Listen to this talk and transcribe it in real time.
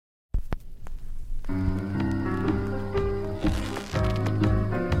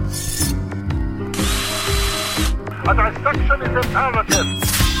A dissection is imperative.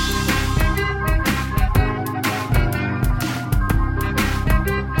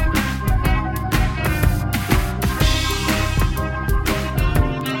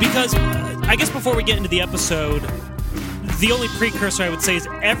 Because I guess before we get into the episode, the only precursor I would say is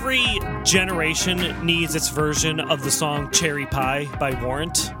every generation needs its version of the song Cherry Pie by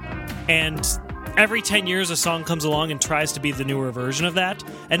Warrant. And every 10 years a song comes along and tries to be the newer version of that.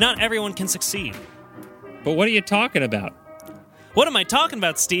 And not everyone can succeed. But what are you talking about? What am I talking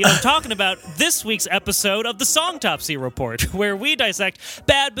about, Steve? I'm talking about this week's episode of the Songtopsy Report, where we dissect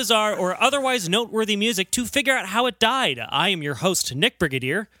bad, bizarre, or otherwise noteworthy music to figure out how it died. I am your host, Nick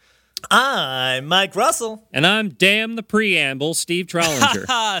Brigadier. I'm Mike Russell. And I'm Damn the Preamble, Steve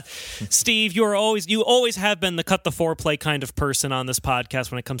Trollinger. Steve, you always have been the cut the foreplay kind of person on this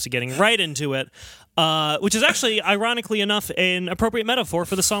podcast when it comes to getting right into it, which is actually, ironically enough, an appropriate metaphor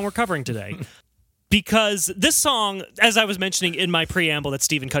for the song we're covering today. Because this song, as I was mentioning in my preamble that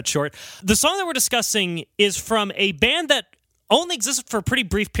Steven cut short, the song that we're discussing is from a band that only existed for a pretty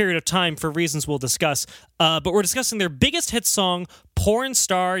brief period of time for reasons we'll discuss, but we're discussing their biggest hit song, Porn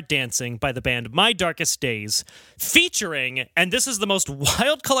Star Dancing, by the band My Darkest Days, featuring, and this is the most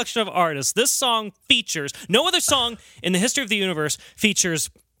wild collection of artists, this song features, no other song in the history of the universe features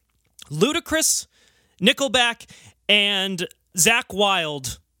Ludacris, Nickelback, and Zakk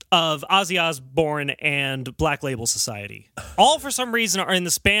Wylde of Ozzy Osbourne and Black Label Society. All, for some reason, are in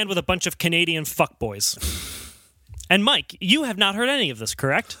this band with a bunch of Canadian fuckboys. And Mike, you have not heard any of this,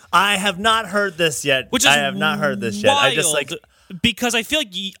 correct? I have not heard this yet. I have not heard this yet. I just because I feel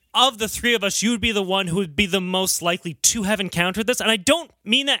like of the three of us, you would be the one who would be the most likely to have encountered this. And I don't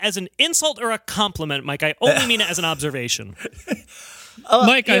mean that as an insult or a compliment, Mike. I only mean it as an observation.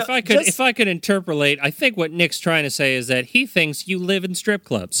 Mike, if I could interpolate, I think what Nick's trying to say is that he thinks you live in strip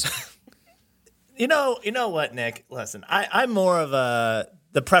clubs. You know what, Nick? Listen, I'm more of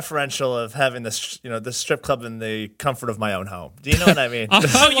the preferential of having this, the strip club in the comfort of my own home. Do you know what I mean?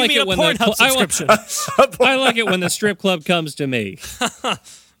 You mean a Pornhub subscription? I like it when the strip club comes to me.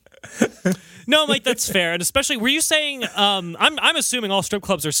 No, Mike, that's fair, and especially, were you saying? I'm assuming all strip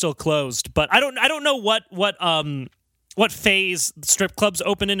clubs are still closed, but I don't know what phase strip clubs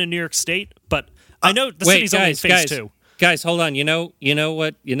open in New York State, but I know the city's only in phase 2. Guys, hold on. You know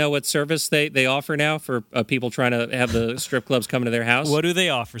what service they offer now for people trying to have the strip clubs come to their house? What do they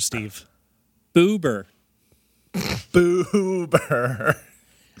offer, Steve? Boober. Boober.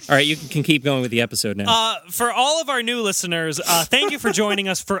 All right, you can keep going with the episode now. For all of our new listeners, thank you for joining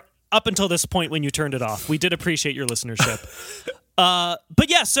us for up until this point when you turned it off. We did appreciate your listenership. But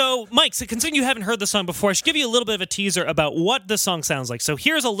yeah, so Mike, considering you haven't heard the song before, I should give you a little bit of a teaser about what the song sounds like. So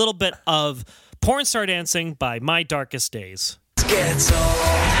here's a little bit of Porn Star Dancing by My Darkest Days. Gets old,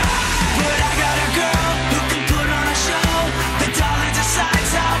 but I got a girl who can put on a show. The dollar decides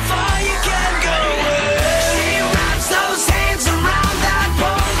how far you can go. She wraps those hands around that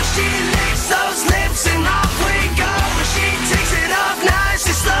pole. She licks those lips and off we go. She takes it off nice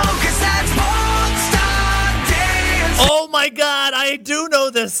and slow, 'cause that's Porn Star Dancing. Oh my God, I do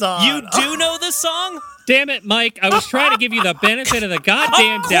know this song. You do know this song? Damn it, Mike. I was trying to give you the benefit of the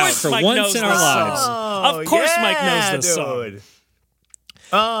goddamn doubt for Mike once in our lives. Of course Mike knows this song.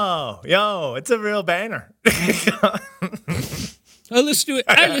 Oh, it's a real banner. I listen to it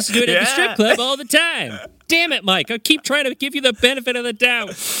at the strip club all the time. Damn it, Mike. I keep trying to give you the benefit of the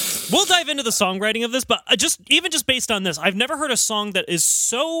doubt. We'll dive into the songwriting of this, but just based on this, I've never heard a song that is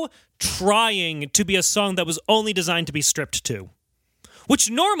so trying to be a song that was only designed to be stripped to.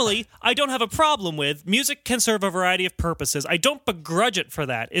 Which normally I don't have a problem with. Music can serve a variety of purposes. I don't begrudge it for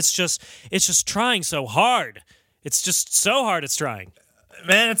that. It's just trying so hard. It's just so hard it's trying.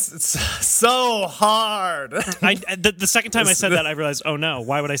 Man, it's so hard. The second time I said that, I realized, oh no,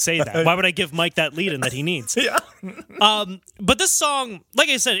 why would I say that? Why would I give Mike that lead-in that he needs? Yeah. But this song, like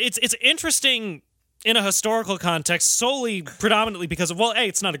I said, it's interesting in a historical context, solely, predominantly because of, well, A,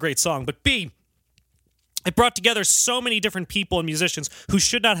 it's not a great song, but B, it brought together so many different people and musicians who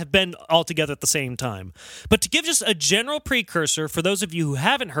should not have been all together at the same time. But to give just a general precursor for those of you who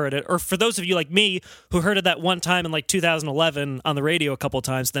haven't heard it, or for those of you like me who heard it that one time in like 2011 on the radio a couple of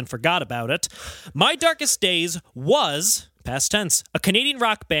times, then forgot about it, My Darkest Days was, past tense, a Canadian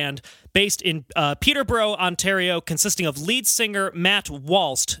rock band based in Peterborough, Ontario, consisting of lead singer Matt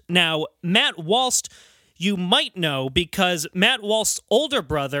Walst. Now, Matt Walst, you might know because Matt Walst's older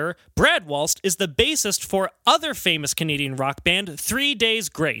brother, Brad Walst, is the bassist for other famous Canadian rock band, 3 Days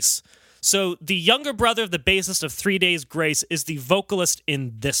Grace. So the younger brother of the bassist of 3 Days Grace is the vocalist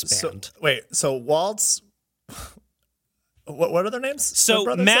in this band. So Waltz... What are their names?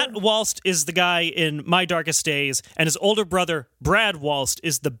 So Matt Walst is the guy in My Darkest Days, and his older brother, Brad Walst,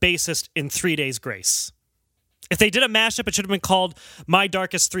 is the bassist in 3 Days Grace. If they did a mashup, it should have been called My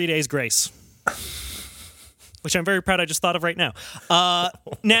Darkest 3 Days Grace. Which I'm very proud I just thought of right now.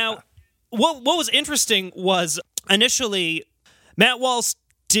 Now, what was interesting was initially Matt Walsh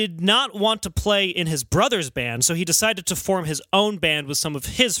did not want to play in his brother's band, so he decided to form his own band with some of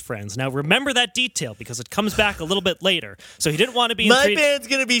his friends. Now, remember that detail because it comes back a little bit later. So he didn't want to be in My band's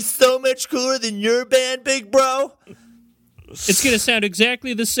going to be so much cooler than your band, big bro. It's going to sound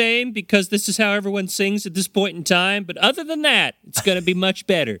exactly the same because this is how everyone sings at this point in time. But other than that, it's going to be much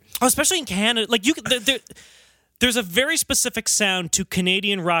better. Oh, especially in Canada. Like there's a very specific sound to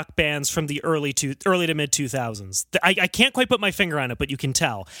Canadian rock bands from the early to mid 2000s. I can't quite put my finger on it, but you can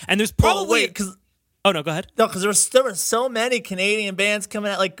tell. And there's probably oh no, go ahead. No, because there were so many Canadian bands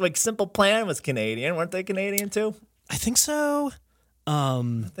coming out. Like Simple Plan was Canadian, weren't they Canadian too? I think so.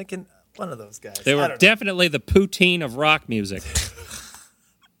 I'm thinking one of those guys. They were definitely the poutine of rock music.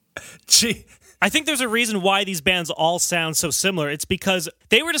 Gee. I think there's a reason why these bands all sound so similar. It's because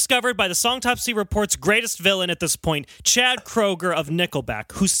they were discovered by the Songtopsy Report's greatest villain at this point, Chad Kroeger of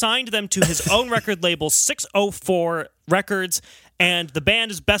Nickelback, who signed them to his own record label, 604 Records, and the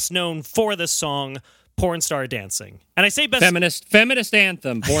band is best known for this song, Porn Star Dancing. And I say best... Feminist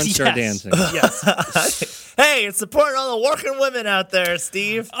anthem, Porn Star Dancing. Yes. Hey, it's supporting all the working women out there,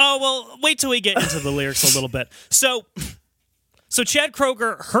 Steve. Oh, well, wait till we get into the lyrics a little bit. So Chad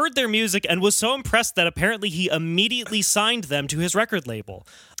Kroeger heard their music and was so impressed that apparently he immediately signed them to his record label.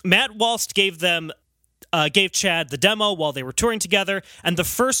 Matt Walst gave Chad the demo while they were touring together, and the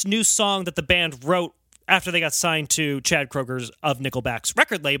first new song that the band wrote after they got signed to Chad Kroeger's of Nickelback's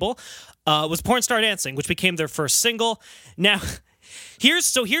record label was Porn Star Dancing, which became their first single. Now,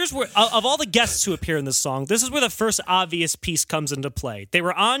 here's where, of all the guests who appear in this song, this is where the first obvious piece comes into play. They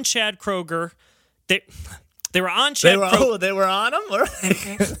were on Chad Kroeger. They were on Chad Kroeger. They were on him?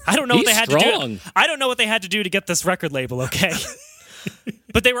 I don't know what they had to strong. do. I don't know what they had to do to get this record label, okay?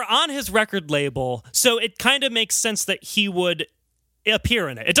 But they were on his record label, so it kind of makes sense that he would appear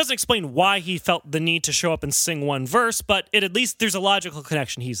in it. It doesn't explain why he felt the need to show up and sing one verse, but at least there's a logical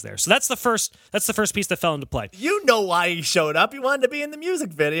connection. He's there. So that's the first piece that fell into play. You know why he showed up. He wanted to be in the music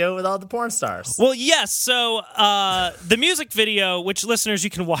video with all the porn stars. Well, yes. So the music video, which listeners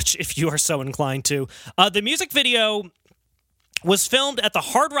you can watch if you are so inclined to, the music video was filmed at the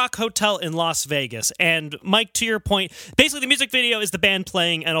Hard Rock Hotel in Las Vegas. And Mike, to your point, basically the music video is the band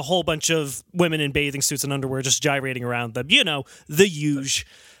playing and a whole bunch of women in bathing suits and underwear just gyrating around them. You know, the huge.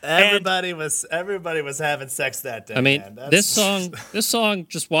 Everybody was having sex that day. I mean, man. this song,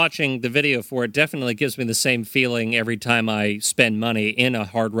 just watching the video for it definitely gives me the same feeling every time I spend money in a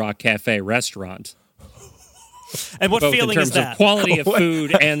Hard Rock Cafe restaurant. And what both feeling in is terms that? of quality of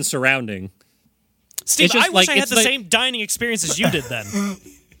food and surrounding. Steve, I wish I had it's the same dining experience as you did then.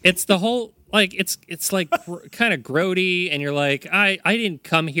 It's the whole, like, it's like kind of grody, and you're like, I didn't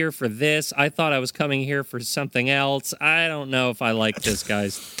come here for this. I thought I was coming here for something else. I don't know if I like this,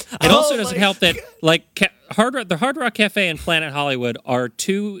 guys. It also doesn't help that, like, the Hard Rock Cafe and Planet Hollywood are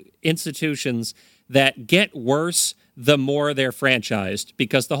two institutions that get worse the more they're franchised,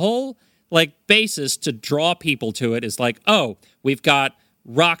 because the whole, like, basis to draw people to it is like, oh, we've got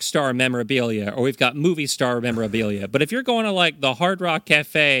rock star memorabilia, or we've got movie star memorabilia. But if you're going to like the Hard Rock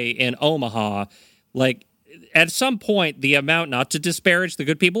Cafe in Omaha, like at some point the amount, not to disparage the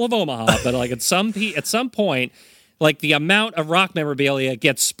good people of Omaha, but like at some point, like the amount of rock memorabilia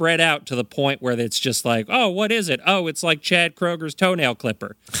gets spread out to the point where it's just like, oh, what is it? Oh, it's like Chad Kroeger's toenail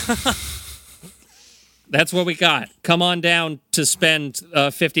clipper. That's what we got. Come on down to spend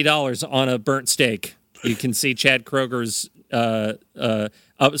 $50 on a burnt steak. You can see Chad Kroeger's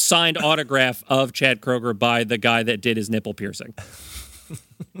signed autograph of Chad Kroeger by the guy that did his nipple piercing.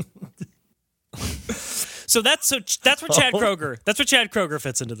 So that's where Chad Kroeger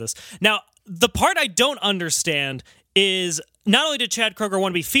fits into this. Now, the part I don't understand is not only did Chad Kroeger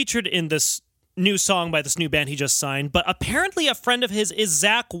want to be featured in this new song by this new band he just signed, but apparently a friend of his is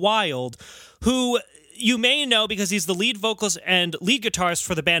Zakk Wylde, who you may know because he's the lead vocalist and lead guitarist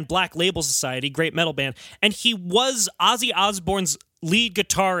for the band Black Label Society, great metal band, and he was Ozzy Osbourne's lead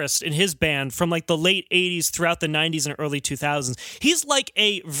guitarist in his band from like the late 80s throughout the 90s and early 2000s. He's like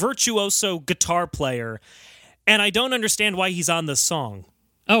a virtuoso guitar player, and I don't understand why he's on this song.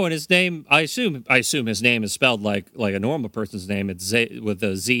 Oh, and his name, I assume his name is spelled like a normal person's name. It's with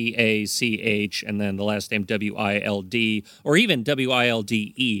a Z-A-C-H, and then the last name W-I-L-D, or even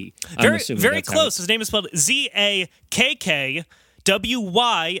W-I-L-D-E. Very close. His name is spelled Z-A-K-K-W-Y-L-D-E.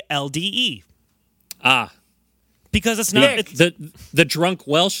 Ah. Because it's not. Nick. The drunk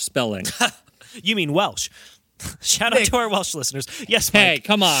Welsh spelling. You mean Welsh? Shout out Nick. to our Welsh listeners. Yes, Mike. Hey,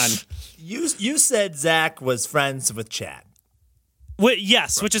 come on. You said Zakk was friends with Chad.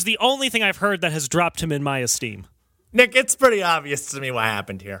 Yes, which is the only thing I've heard that has dropped him in my esteem. Nick, it's pretty obvious to me what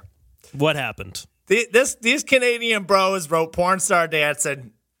happened here. What happened? These Canadian bros wrote Porn Star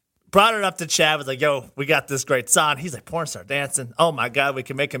Dancing, brought it up to Chad, was like, yo, we got this great song. He's like, Porn Star Dancing? Oh my God, we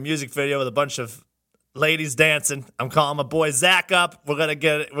can make a music video with a bunch of ladies dancing. I'm calling my boy Zakk up. We're gonna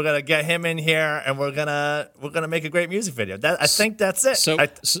get him in here, and we're gonna make a great music video. I think that's it. So- I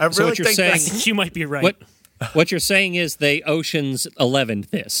so really what you're think saying- that's You might be right. What you're saying is they Ocean's 11'd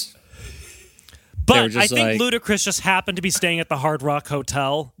this. But They were I just think like- Ludacris just happened to be staying at the Hard Rock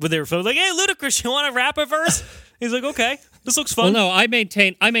Hotel where they were like, "Hey, Ludacris, you want to rap a verse?" He's like, "Okay, this looks fun." Well, no, I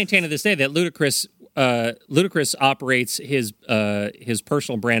maintain to this day that Ludacris operates his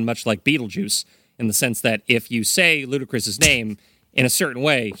personal brand much like Beetlejuice, in the sense that if you say Ludacris's name in a certain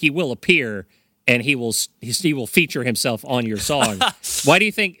way, he will appear and he will feature himself on your song. Why do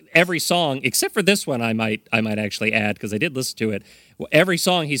you think every song, except for this one, I might actually add because I did listen to it. Every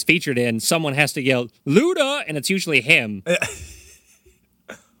song he's featured in, someone has to yell "Luda," and it's usually him.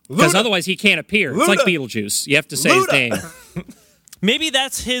 Because otherwise he can't appear. It's like Beetlejuice. You have to say his name. Maybe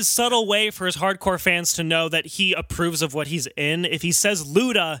that's his subtle way for his hardcore fans to know that he approves of what he's in. If he says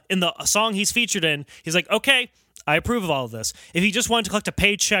Luda in the song he's featured in, he's like, okay, I approve of all of this. If he just wanted to collect a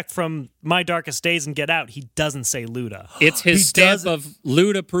paycheck from My Darkest Days and get out, he doesn't say Luda. It's his He stamp doesn't- of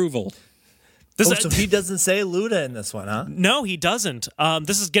lewd approval. so he doesn't say Luda in this one, huh? No, he doesn't.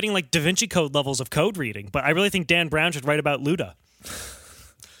 This is getting like Da Vinci Code levels of code reading, but I really think Dan Brown should write about Luda.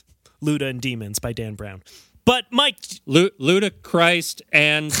 Luda and Demons by Dan Brown. But Mike, Ludacris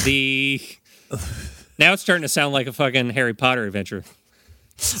and the... Now it's starting to sound like a fucking Harry Potter adventure.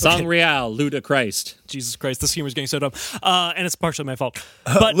 Song Real, Ludacris. Jesus Christ, this humor's getting so dumb. And it's partially my fault.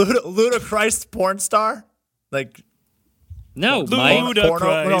 But Ludacris porn star? Like No, Luda- Mike.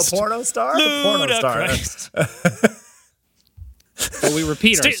 porno star? Porno star. Ludacris. Well, we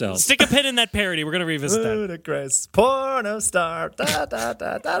repeat ourselves. Stick a pin in that parody. We're going to revisit that. Ludacris porno star. Da, da, da,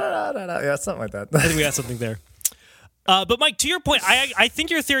 da, da, da, da. Yeah, something like that. I think we got something there. But Mike, to your point, I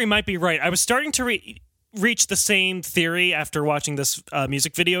think your theory might be right. I was starting to reach the same theory after watching this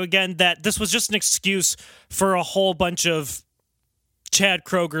music video again, that this was just an excuse for a whole bunch of Chad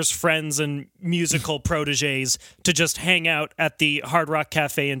Kroger's friends and musical proteges to just hang out at the Hard Rock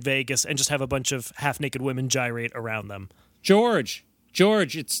Cafe in Vegas and just have a bunch of half-naked women gyrate around them. George,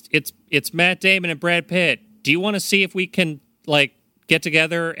 it's Matt Damon and Brad Pitt. Do you want to see if we can get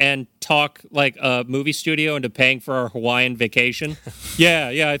together and talk like a movie studio into paying for our Hawaiian vacation?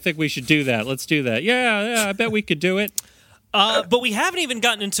 Yeah, I think we should do that. Let's do that. Yeah, I bet we could do it. But we haven't even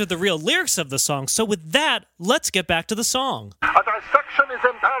gotten into the real lyrics of the song. So with that, let's get back to the song. A dissection is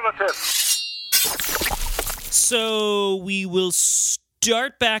imperative. So we will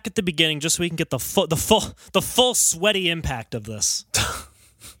start back at the beginning just so we can get the full sweaty impact of this.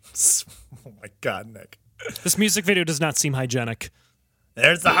 Oh my God, Nick. This music video does not seem hygienic.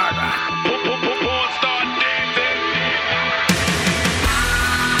 There's the hard rock.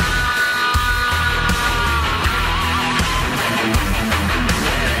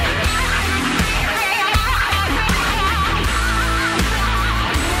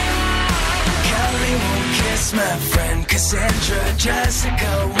 Kelly won't kiss my friend Cassandra.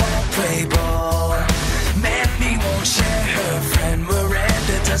 Jessica won't play ball. Mandy won't share her friend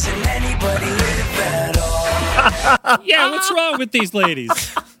Miranda. Doesn't anybody live at all? Yeah, what's wrong with these ladies?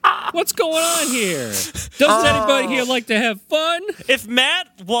 What's going on here? Doesn't anybody here like to have fun? If Matt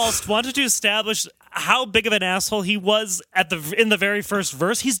Walst wanted to establish how big of an asshole he was in the very first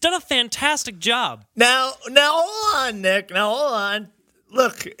verse, he's done a fantastic job. Now hold on, Nick. Now hold on.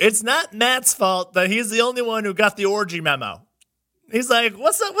 Look, it's not Matt's fault that he's the only one who got the orgy memo. He's like,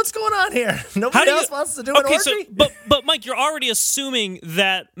 what's up? What's going on here? Nobody else wants to do an orgy? But Mike, you're already assuming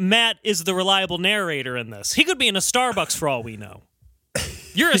that Matt is the reliable narrator in this. He could be in a Starbucks for all we know.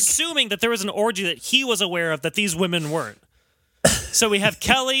 You're assuming that there was an orgy that he was aware of that these women weren't. So we have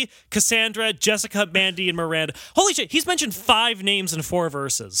Kelly, Cassandra, Jessica, Mandy, and Miranda. Holy shit, he's mentioned 5 names in 4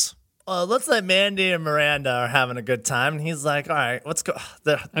 verses. Looks like Mandy and Miranda are having a good time. And he's like, all right, let's go.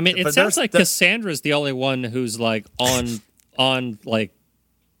 I mean, it sounds like Cassandra's the only one who's like on like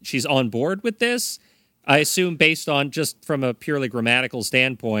she's on board with this. I assume based on just from a purely grammatical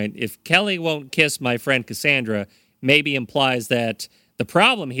standpoint, if Kelly won't kiss my friend Cassandra, maybe implies that the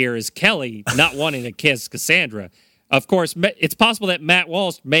problem here is Kelly not wanting to kiss Cassandra. Of course, it's possible that Matt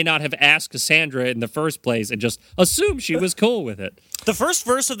Walsh may not have asked Cassandra in the first place and just assumed she was cool with it. The first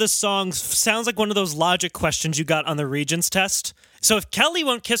verse of this song sounds like one of those logic questions you got on the Regents test. So if Kelly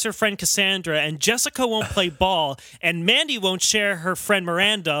won't kiss her friend Cassandra and Jessica won't play ball and Mandy won't share her friend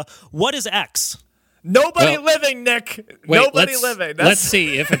Miranda, what is X? Nobody living, Nick. Nobody living. Let's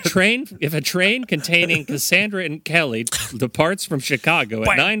see. If a train containing Cassandra and Kelly departs from Chicago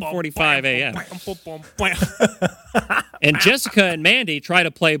at 9:45 a.m. and Jessica and Mandy try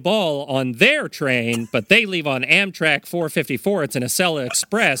to play ball on their train, but they leave on Amtrak 454. It's an Acela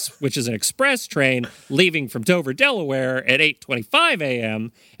Express, which is an express train leaving from Dover, Delaware at 8:25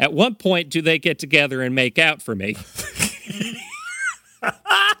 a.m. At what point do they get together and make out for me?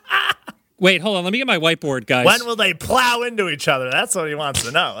 Wait, hold on. Let me get my whiteboard, guys. When will they plow into each other? That's what he wants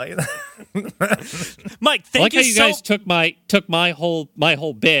to know. Mike, thank you. How you guys took my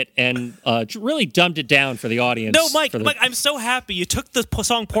whole bit and really dumbed it down for the audience. No, Mike, I'm so happy you took the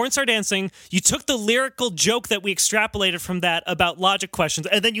song "Porn Star Dancing." You took the lyrical joke that we extrapolated from that about logic questions,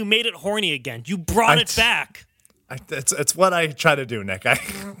 and then you made it horny again. You brought it back. It's what I try to do, Nick.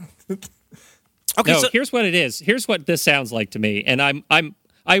 Okay, so here's what it is. Here's what this sounds like to me, and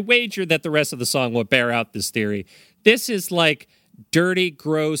I wager that the rest of the song will bear out this theory. This is like dirty,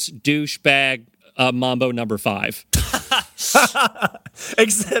 gross, douchebag Mambo number 5.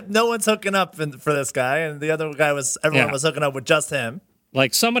 Except no one's hooking up for this guy, and the other guy everyone was hooking up with just him.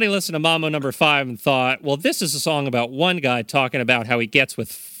 Like somebody listened to Mambo number 5 and thought, well, this is a song about one guy talking about how he gets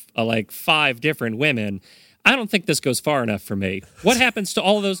with like 5 different women. I don't think this goes far enough for me. What happens to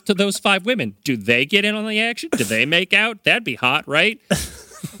those 5 women? Do they get in on the action? Do they make out? That'd be hot, right?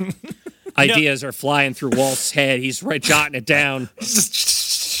 Ideas are flying through Walt's head. He's jotting it down.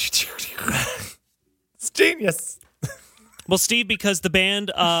 It's genius. Well, Steve, because the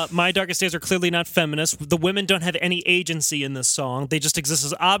band My Darkest Days are clearly not feminist, the women don't have any agency in this song. They just exist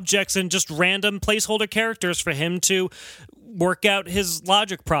as objects and just random placeholder characters for him to work out his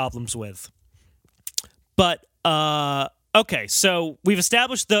logic problems with. But, okay, so we've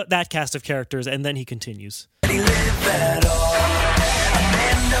established that cast of characters, and then he continues. Amanda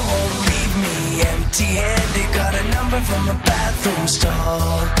won't leave me empty-handed. Got a number from a bathroom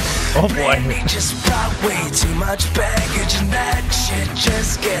stall. Oh boy. Mandy just brought way too much baggage, and that shit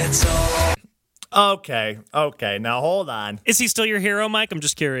just gets old. Okay, now hold on. Is he still your hero, Mike? I'm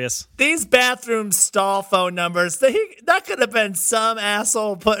just curious. These bathroom stall phone numbers, that could have been some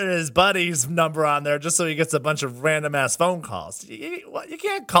asshole putting his buddy's number on there just so he gets a bunch of random-ass phone calls. You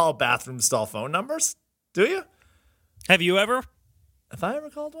can't call bathroom stall phone numbers, do you? Have you ever? Have I ever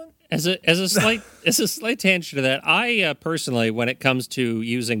called one? As a slight tangent to that, I personally, when it comes to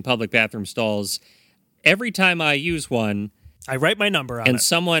using public bathroom stalls, every time I use one, I write my number on it.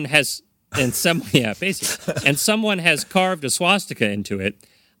 Someone has carved a swastika into it,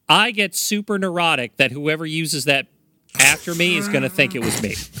 I get super neurotic that whoever uses that after me is going to think it was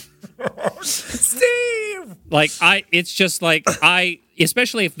me. Steve!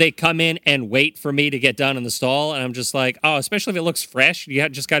 Especially if they come in and wait for me to get done in the stall, and I'm just like, oh, especially if it looks fresh, you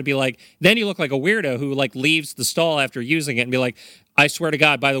just got to be like, then you look like a weirdo who like leaves the stall after using it and be like, I swear to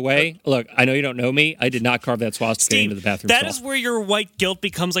God, by the way, look, I know you don't know me. I did not carve that swastika into the bathroom stall. That is where your white guilt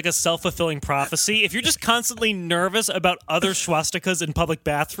becomes like a self-fulfilling prophecy. If you're just constantly nervous about other swastikas in public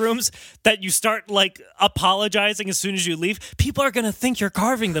bathrooms, that you start like apologizing as soon as you leave, people are going to think you're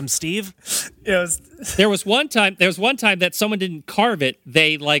carving them, Steve. Yes. There was one time that someone didn't carve it.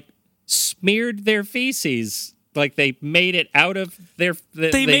 They like smeared their feces. Like they made it out of their...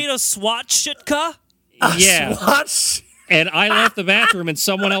 They made a swastika? Yeah. What? And I left the bathroom, and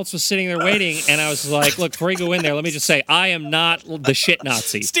someone else was sitting there waiting, and I was like, look, before you go in there, let me just say, I am not the shit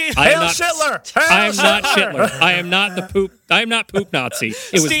Nazi. Steve, I am Hail not Shitler! I am not Shitler. I am not the poop. I am not poop Nazi.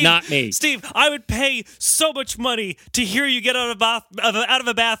 It was not me. Steve, I would pay so much money to hear you get out of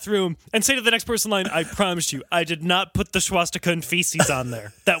a bathroom and say to the next person in line, I promise you, I did not put the swastika and feces on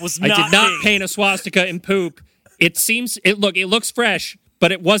there. That was not I did not me. paint a swastika in poop. It looks fresh.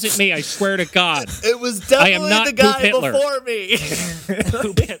 But it wasn't me, I swear to God. It was definitely the guy before me.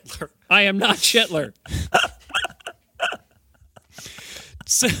 Poop Hitler. I am not Shitler.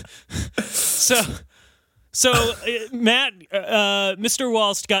 So Matt, Mr.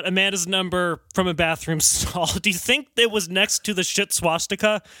 Walsh got Amanda's number from a bathroom stall. Do you think it was next to the shit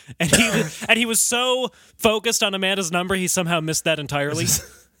swastika? And he was so focused on Amanda's number, he somehow missed that entirely?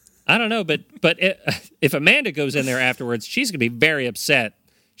 I don't know, but if Amanda goes in there afterwards, she's going to be very upset.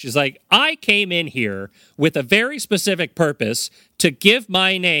 She's like, I came in here with a very specific purpose to give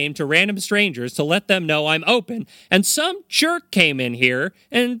my name to random strangers to let them know I'm open. And some jerk came in here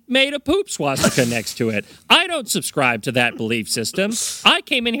and made a poop swastika next to it. I don't subscribe to that belief system. I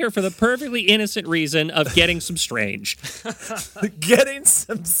came in here for the perfectly innocent reason of getting some strange. Getting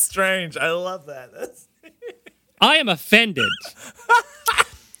some strange. I love that. I am offended.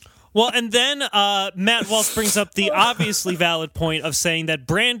 Well, and then Matt Walsh brings up the obviously valid point of saying that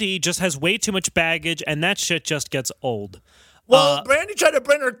Brandy just has way too much baggage and that shit just gets old. Well, Brandy tried to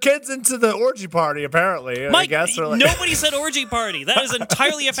bring her kids into the orgy party, apparently. Mike, I guess. nobody said orgy party. That is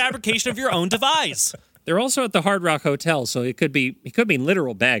entirely a fabrication of your own devise. They're also at the Hard Rock Hotel, so it could be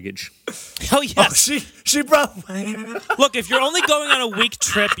literal baggage. Oh, yes. Oh, she brought... Look, if you're only going on a week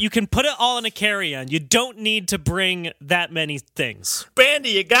trip, you can put it all in a carry-on. You don't need to bring that many things. Brandy,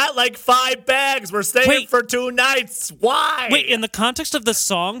 you got like 5 bags. We're staying for 2 nights. Why? Wait, in the context of the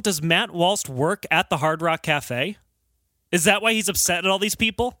song, does Matt Walsh work at the Hard Rock Cafe? Is that why he's upset at all these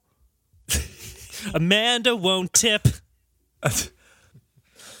people? Amanda won't tip.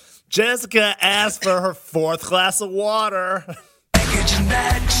 Jessica asked for her 4th glass of water. Package and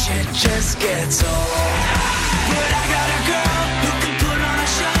that shit just gets old. But I got a girl who can put on a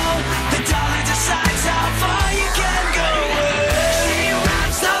show. The dollar decides how far you can go. She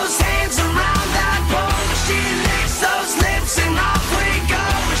wraps those hands around that pole. She licks those lips and off we go.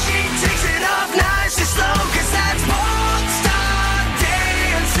 She takes it off nice and slow, 'cause that's porn star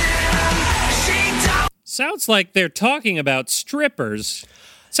dancing. She don't. Sounds like they're talking about strippers.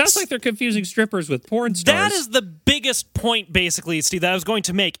 Sounds like they're confusing strippers with porn stars. That is the biggest point, basically, Steve, that I was going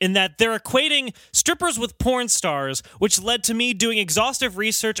to make, in that they're equating strippers with porn stars, which led to me doing exhaustive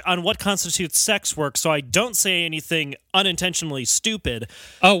research on what constitutes sex work, so I don't say anything unintentionally stupid.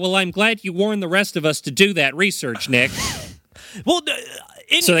 Oh, well, I'm glad you warned the rest of us to do that research, Nick. Well,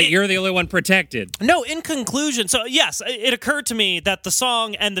 so that you're the only one protected. No, in conclusion, so yes, it occurred to me that the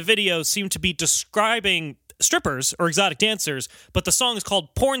song and the video seem to be describing strippers or exotic dancers, but the song is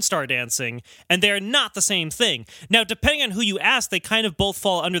called Porn Star Dancing, and they're not the same thing. Now, depending on who you ask, they kind of both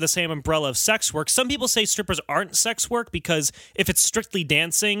fall under the same umbrella of sex work. Some people say strippers aren't sex work because if it's strictly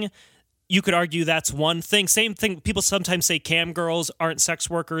dancing, you could argue that's one thing. Same thing, people sometimes say cam girls aren't sex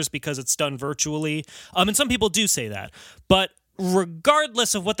workers because it's done virtually, and some people do say that. But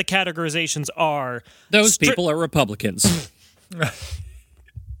regardless of what the categorizations are... Those people are Republicans.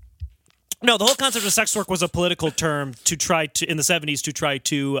 No, the whole concept of sex work was a political term to try to, in the 70s, to try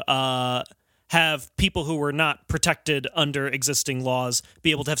to have people who were not protected under existing laws be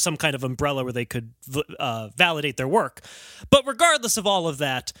able to have some kind of umbrella where they could validate their work. But regardless of all of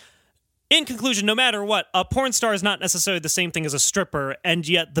that, in conclusion, no matter what, a porn star is not necessarily the same thing as a stripper, and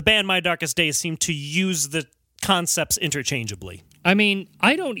yet the band My Darkest Days seem to use the concepts interchangeably. I mean,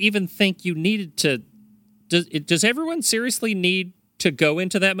 I don't even think you needed to... Does everyone seriously need to go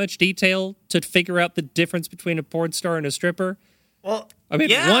into that much detail to figure out the difference between a porn star and a stripper? Well, I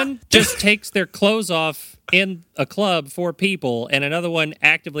mean, yeah. One just takes their clothes off in a club for people, and another one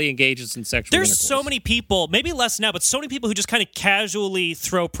actively engages in sexual There's intercourse. so many people, maybe less now, but so many people who just kind of casually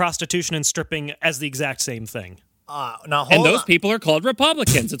throw prostitution and stripping as the exact same thing. Now, And those people are called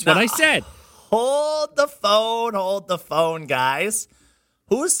Republicans. It's what I said. Hold the phone, guys.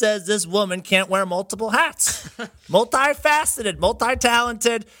 Who says this woman can't wear multiple hats? Multifaceted,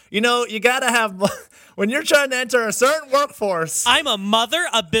 multi-talented. You know, you got to have... When you're trying to enter a certain workforce... I'm a mother,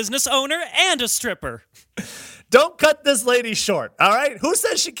 a business owner, and a stripper. Don't cut this lady short, all right? Who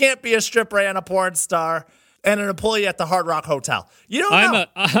says she can't be a stripper and a porn star and an employee at the Hard Rock Hotel? You don't know.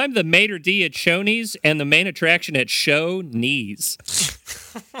 I'm the maitre d' at Shoney's and the main attraction at Show Knees.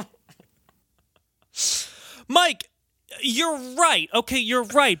 Mike, you're right. Okay, you're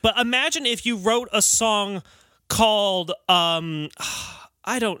right. But imagine if you wrote a song called,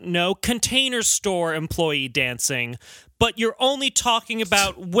 I don't know, Container Store Employee Dancing, but you're only talking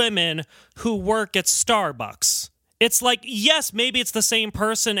about women who work at Starbucks. It's like, yes, maybe it's the same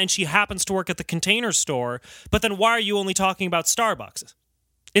person and she happens to work at the Container Store, but then why are you only talking about Starbucks?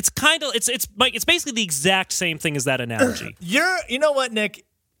 It's kind of, it's Mike, it's basically the exact same thing as that analogy. You know what, Nick?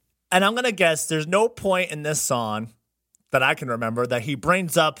 And I'm going to guess there's no point in this song that I can remember that he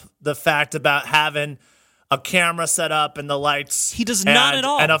brings up the fact about having a camera set up and the lights. He does not at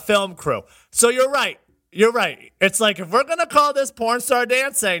all. And a film crew. So you're right. You're right. It's like, if we're going to call this Porn Star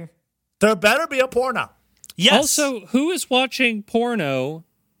Dancing, there better be a porno. Yes. Also, who is watching porno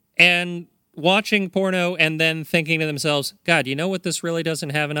and then thinking to themselves, God, you know what this really doesn't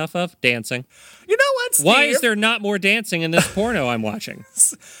have enough of? Dancing. You know what, Steve? Why is there not more dancing in this porno I'm watching?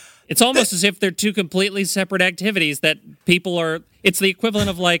 It's almost as if they're two completely separate activities that people are. It's the equivalent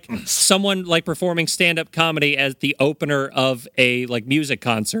of like someone like performing stand-up comedy as the opener of a like music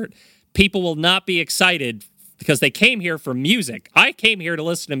concert. People will not be excited because they came here for music. I came here to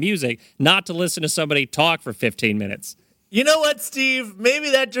listen to music, not to listen to somebody talk for 15 minutes. You know what, Steve?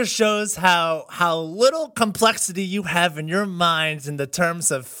 Maybe that just shows how little complexity you have in your minds in the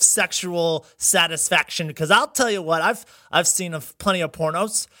terms of sexual satisfaction. Because I'll tell you what, I've seen plenty of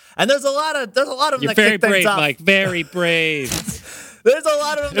pornos, and there's a lot of them You're that very kick things brave, off. Mike. Very brave. There's a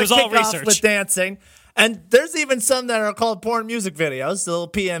lot of them It was that all kick off research. with dancing, and there's even some that are called porn music videos, the little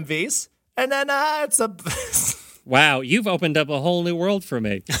PMVs, and then it's a. Wow, you've opened up a whole new world for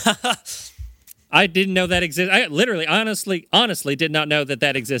me. I didn't know that existed. I literally, honestly did not know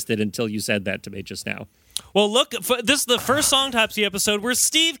that existed until you said that to me just now. Well, look, this is the first Songtopsy episode where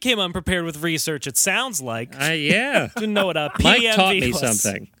Steve came unprepared with research, it sounds like. Yeah. Didn't know what a PMV Mike taught me was.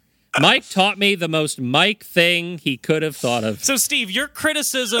 something. Mike taught me the most Mike thing he could have thought of. So, Steve, your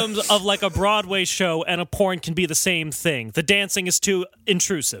criticisms of like a Broadway show and a porn can be the same thing. The dancing is too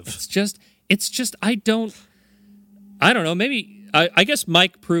intrusive. It's just, I don't know, maybe... I guess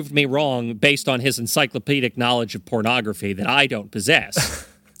Mike proved me wrong based on his encyclopedic knowledge of pornography that I don't possess.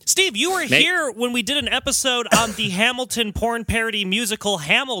 Steve, you were here when we did an episode on the Hamilton porn parody musical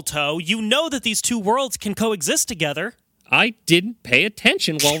Hamilton. You know that these two worlds can coexist together. I didn't pay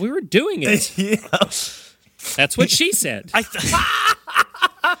attention while we were doing it. Yeah. That's what she said.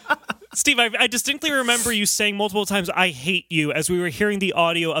 Steve, I distinctly remember you saying multiple times, I hate you, as we were hearing the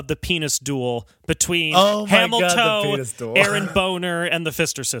audio of the penis duel between Oh my Hamilton, God, the penis duel. Aaron Boner, and the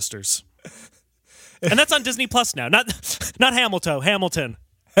Pfister sisters. And that's on Disney Plus now. Not Hamilton.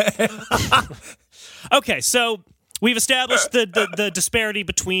 Okay, so we've established the disparity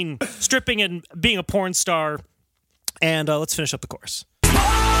between stripping and being a porn star, and let's finish up the chorus.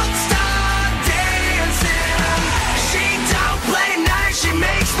 She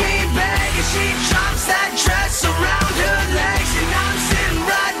makes me beg and she drops that dress around her legs, and I'm sitting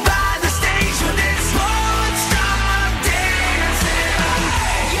right by the stage with this porn star dancing.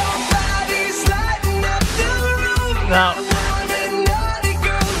 Your body's lighting up the room. Now- I want a naughty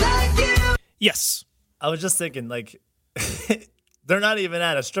girl like you. Yes. I was just thinking, like, they're not even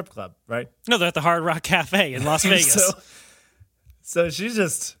at a strip club, right? No, they're at the Hard Rock Cafe in Las Vegas. So she's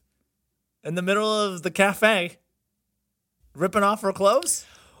just in the middle of the cafe, ripping off her clothes.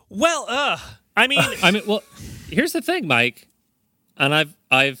 Well, I mean, well, here's the thing, Mike, and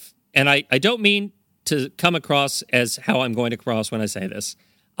I don't mean to come across as how I'm going to cross when I say this.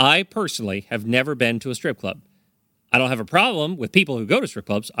 I personally have never been to a strip club. I don't have a problem with people who go to strip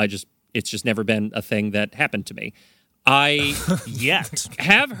clubs. It's just never been a thing that happened to me. I yet.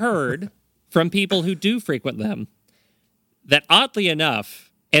 have heard from people who do frequent them that oddly enough,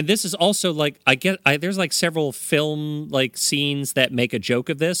 and this is also like, there's like several film like scenes that make a joke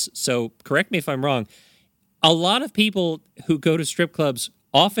of this. So correct me if I'm wrong. A lot of people who go to strip clubs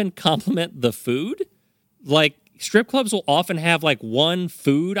often compliment the food. Like strip clubs will often have like one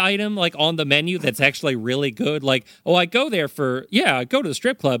food item like on the menu that's actually really good. Like, oh, I go to the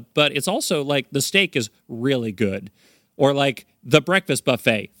strip club, but it's also like the steak is really good. Or like the breakfast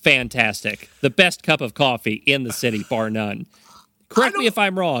buffet, fantastic. The best cup of coffee in the city, bar none. Correct me if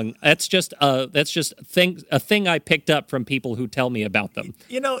I'm wrong. That's just a thing I picked up from people who tell me about them.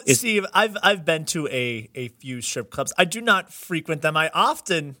 You know, Steve, I've been to a few strip clubs. I do not frequent them.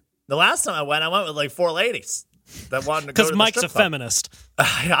 The last time I went with like 4 ladies that wanted to go to Because the Mike's a strip club. feminist.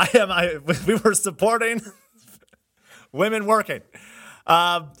 We were supporting women working.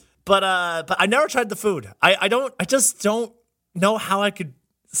 But I never tried the food. I just don't know how I could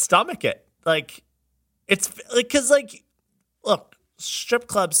stomach it. Like, it's like, because like, look, strip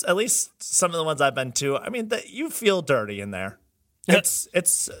clubs, at least some of the ones I've been to, I mean, you feel dirty in there. It's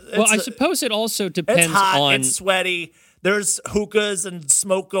Well, I suppose it also depends it's hot, on. it's sweaty. There's hookahs and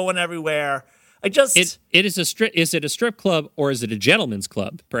smoke going everywhere. Is it a strip club or is it a gentleman's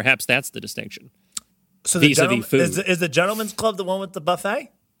club? Perhaps that's the distinction. So vis-a-vis food. Is the gentleman's club the one with the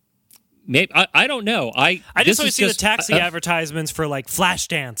buffet? Maybe I don't know. I just always see the taxi advertisements for like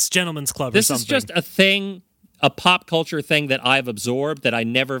Flashdance, Gentlemen's Club, or This something. is just a thing, a pop culture thing that I've absorbed that I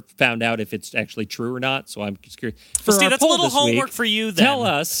never found out if it's actually true or not. So I'm just curious. For Steve, our that's a poll little this homework week, for you then. Tell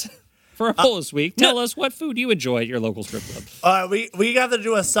us, for our poll this week, tell us what food you enjoy at your local strip club. All right, we have to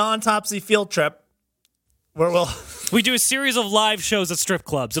do a Songtopsy field trip where We do a series of live shows at strip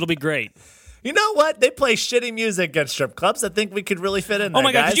clubs. It'll be great. You know what? They play shitty music at strip clubs. I think we could really fit in there, Oh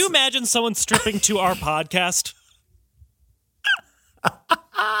my God, guys. could you imagine someone stripping to our podcast?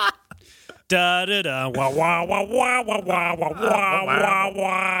 Da da da. Wah wah wah wah wah wah wah wah wah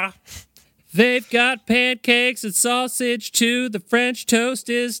wah. They've got pancakes and sausage too. The French toast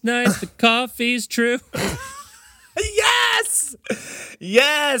is nice. The coffee's true. Yes!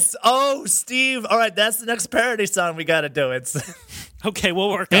 Yes! Oh, Steve. All right, that's the next parody song we got to do. It's Okay, we'll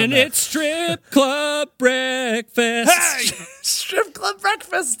work on And that. it's strip club breakfast. Hey! Strip Club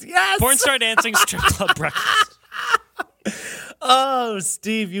Breakfast. Yes! Porn star dancing, strip club breakfast. Oh,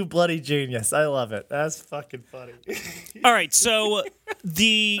 Steve, you bloody genius. I love it. That's fucking funny. All right, so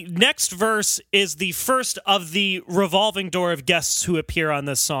the next verse is the first of the revolving door of guests who appear on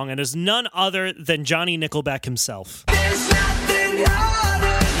this song, and is none other than Johnny Nickelback himself. There's nothing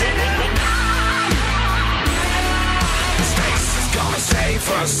harder than Stacy's gonna save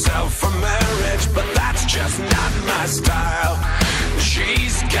herself for marriage, but that's just not my style.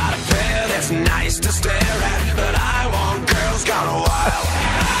 She's got a pair that's nice to stare at, but I want girls gone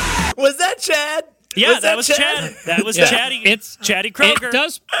wild. Was that Chad? Yeah, that was Chad. That was Chatty. It's Chatty Kroger.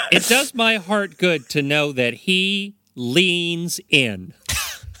 It does my heart good to know that he leans in.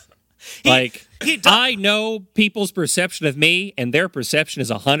 He does. I know people's perception of me, and their perception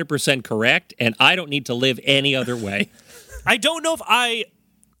is 100% correct, and I don't need to live any other way. I don't know if I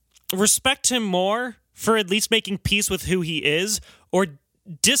respect him more for at least making peace with who he is, or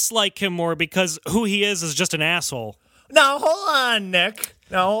dislike him more because who he is just an asshole. Now, hold on, Nick.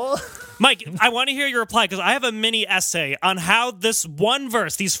 No. Mike, I want to hear your reply because I have a mini essay on how this one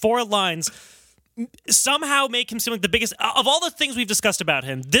verse, these 4 lines, somehow make him seem like the biggest. Of all the things we've discussed about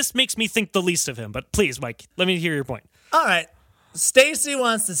him, this makes me think the least of him. But please, Mike, let me hear your point. All right. Stacy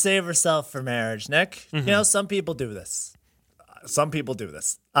wants to save herself for marriage, Nick. You know, some people do this.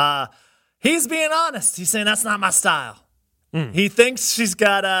 He's being honest. He's saying, that's not my style. He thinks she's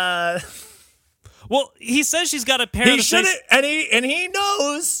got a... Well, he says she's got a pair He of shouldn't, and he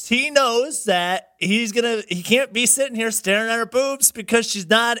knows that he can't be sitting here staring at her boobs because she's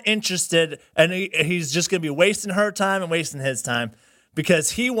not interested, and he's just gonna be wasting her time and wasting his time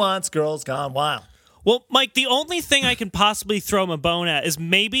because he wants girls gone wild. Well, Mike, the only thing I can possibly throw him a bone at is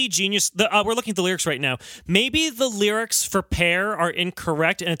maybe Genius. We're looking at the lyrics right now. Maybe the lyrics for pear are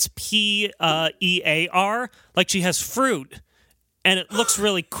incorrect, and it's P-E-A-R, like she has fruit, and it looks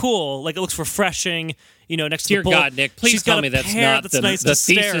really cool, like it looks refreshing. You know, next to Dear the bowl. God, Nick, please She's got tell a me that's pear not that's the, nice the to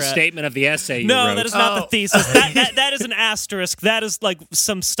stare thesis at. statement of the essay you No, wrote. that is not the thesis. That is an asterisk. That is like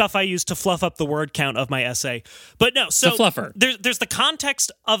some stuff I use to fluff up the word count of my essay. But no, so The fluffer. There's the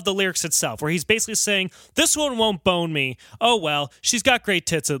context of the lyrics itself, where he's basically saying, this one won't bone me. Oh, well, she's got great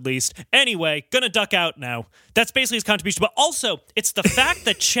tits at least. Anyway, gonna duck out now. That's basically his contribution. But also, it's the fact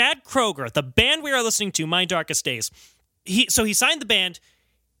that Chad Kroger, the band we are listening to, My Darkest Days, he signed the band.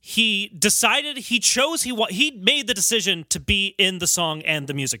 He decided, he made the decision to be in the song and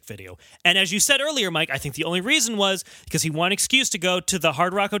the music video. And as you said earlier, Mike, I think the only reason was because he wanted an excuse to go to the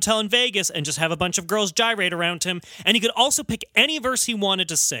Hard Rock Hotel in Vegas and just have a bunch of girls gyrate around him. And he could also pick any verse he wanted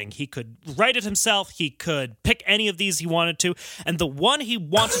to sing. He could write it himself. He could pick any of these he wanted to. And the one he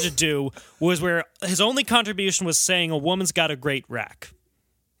wanted to do was where his only contribution was saying a woman's got a great rack.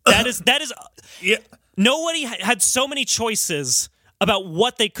 That is Yeah. Nobody had so many choices about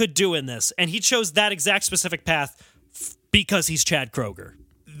what they could do in this, and he chose that exact specific path because he's Chad Kroger.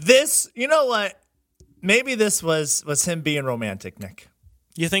 This, you know what? Maybe this was him being romantic, Nick.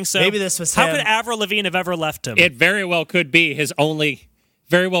 You think so? Maybe this was How him. could Avril Lavigne have ever left him? It very well could be his only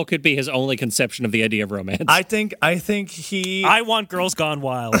conception of the idea of romance. I think he I Want Girls Gone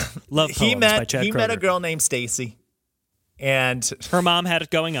Wild. Love Poems by Chad Kroger. met a girl named Stacy, and Her mom had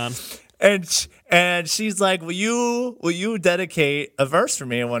it going on. and she's like, will you dedicate a verse for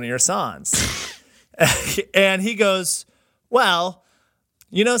me in one of your songs? And he goes, well,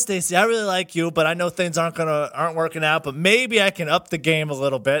 you know, Stacy, I really like you, but I know things aren't working out, but maybe I can up the game a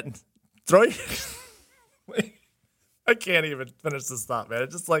little bit and throw you. I can't even finish this thought, man.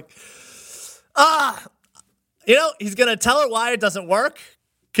 It's just like, you know, he's gonna tell her why it doesn't work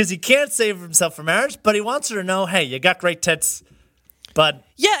because he can't save himself for marriage, but he wants her to know, hey, you got great tits. But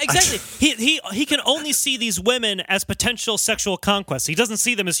yeah, exactly. He can only see these women as potential sexual conquests. He doesn't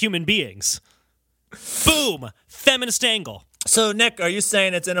see them as human beings. Boom, feminist angle. So, Nick, are you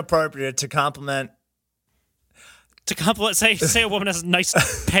saying it's inappropriate to compliment? Say a woman has a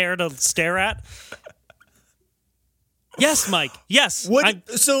nice pair to stare at. Yes, Mike. Yes.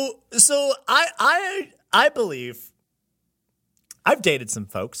 So I believe I've dated some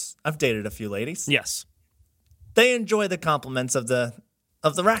folks. I've dated a few ladies. Yes. They enjoy the compliments of the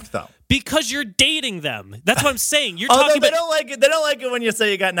rack, though. Because you're dating them. That's what I'm saying. You're Although talking they about. don't like it. They don't like it when you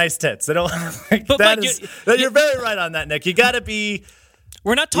say you got nice tits. They don't. Like, But, that Mike, is, you're very right on that, Nick. You got to be.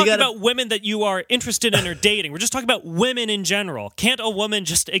 We're not talking gotta- about women that you are interested in or dating. We're just talking about women in general. Can't a woman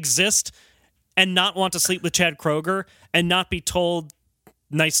just exist and not want to sleep with Chad Kroeger and not be told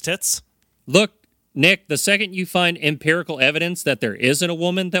nice tits? Look, Nick, the second you find empirical evidence that there isn't a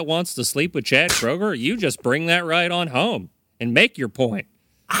woman that wants to sleep with Chad Kroeger, you just bring that right on home and make your point.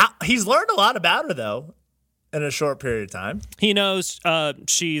 He's learned a lot about her, though, in a short period of time. He knows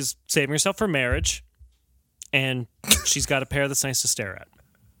she's saving herself for marriage, and she's got a pair that's nice to stare at.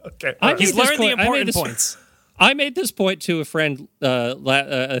 Okay. He's learned the important points. I made this point to a friend, I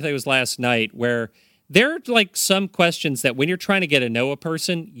think it was last night, where there are like some questions that when you're trying to get to know a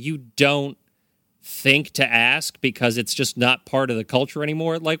person, you don't think to ask because it's just not part of the culture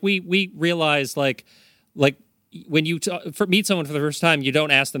anymore. Like we realize like when you meet someone for the first time, you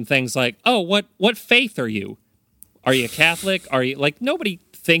don't ask them things like, "Oh, what faith are you? Are you a Catholic? Are you like?" Nobody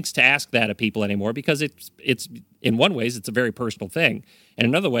thinks to ask that of people anymore because it's in one ways it's a very personal thing, and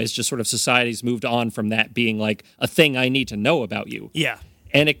in other ways just sort of society's moved on from that being like a thing I need to know about you. Yeah.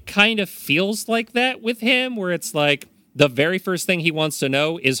 And it kind of feels like that with him, where it's like the very first thing he wants to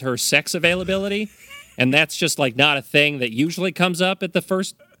know is her sex availability, and that's just like not a thing that usually comes up at the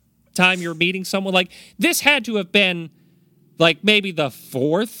first time you're meeting someone. Like this had to have been like maybe the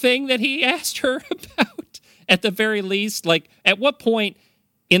fourth thing that he asked her about at the very least. Like at what point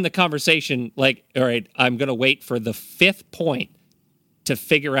in the conversation, like, all right, I'm going to wait for the fifth point to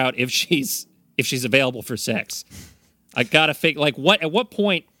figure out if she's available for sex. I got to figure, like, at what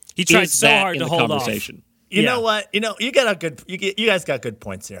point He tried is so that hard in to the hold conversation? You Yeah. know what? You guys got good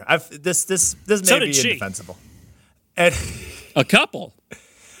points here. This may So be did she. indefensible. And A couple.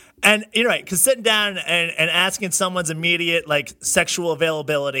 And you're right, because sitting down and asking someone's immediate like sexual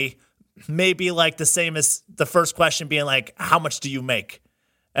availability may be like the same as the first question being like, "How much do you make?"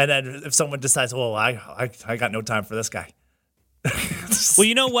 And then if someone decides, "Well, I got no time for this guy." Well,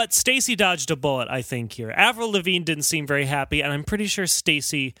 you know what? Stacy dodged a bullet, I think, here. Avril Lavigne didn't seem very happy, and I'm pretty sure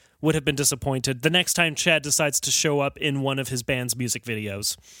Stacy would have been disappointed the next time Chad decides to show up in one of his band's music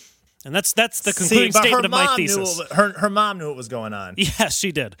videos. And that's the concluding statement of my thesis. Her mom knew what was going on. Yes,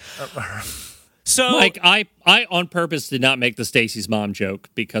 she did. So, Like, I on purpose did not make the Stacy's mom joke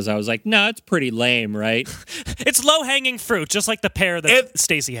because I was like, no, it's pretty lame, right? it's low-hanging fruit, just like the pear that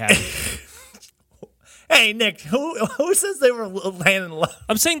Stacy had. Hey, Nick, who says they were laying in love?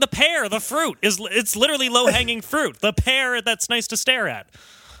 I'm saying the pear, the fruit, it's literally low-hanging fruit. The pear that's nice to stare at.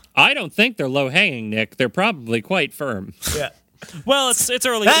 I don't think they're low-hanging, Nick. They're probably quite firm. Yeah. Well, it's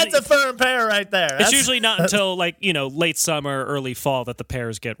early. That's a firm pear right there. It's usually not until late summer, early fall that the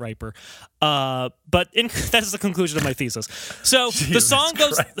pears get riper. But that is the conclusion of my thesis. So the song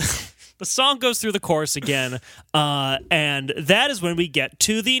goes. The song goes through the chorus again, and that is when we get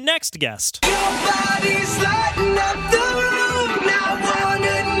to the next guest. Your body's lighting up the room. Now want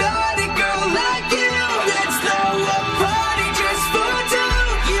a naughty girl like you. Let's throw a party just for two.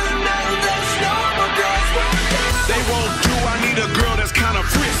 You know there's no more girls for two. They won't do, I need a girl that's kind of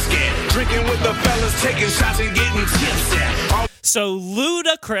frisky. Drinking with the fellas, taking shots and getting tipsy. So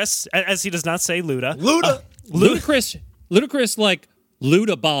Ludacris, as he does not say Luda. Ludacris, like,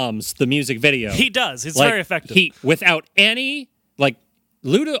 Luda bombs the music video. He does. It's Like, very effective. Without any, like,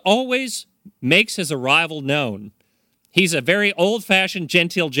 Luda always makes his arrival known. He's a very old-fashioned,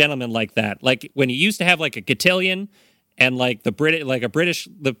 genteel gentleman like that. Like, when he used to have, like, a cotillion, and, like, British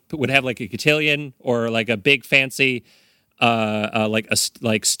would have, like, a cotillion, or, like, a big fancy,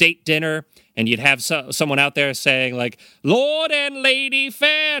 like state dinner, and you'd have someone out there saying, like, Lord and Lady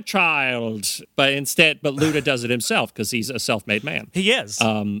Fairchild. But Luda does it himself, because he's a self-made man. He is.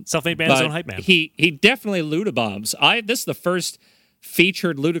 Self-made man, his own hype man. He definitely Luda bombs. This is the first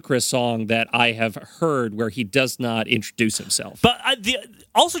featured Ludacris song that I have heard where he does not introduce himself. But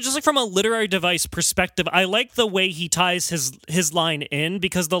also, just like from a literary device perspective, I like the way he ties his line in,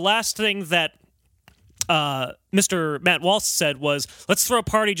 because the last thing that Mr. Matt Walsh said was, let's throw a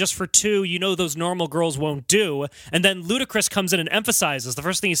party just for two, you know those normal girls won't do. And then Ludacris comes in and emphasizes, the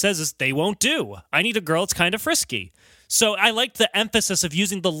first thing he says is, they won't do. I need a girl that's kind of frisky. So I liked the emphasis of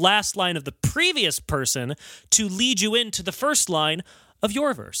using the last line of the previous person to lead you into the first line of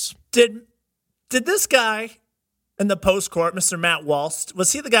your verse. Did this guy in the post-court, Mr. Matt Walsh,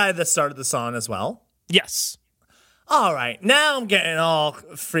 was he the guy that started the song as well? Yes. All right, now I'm getting all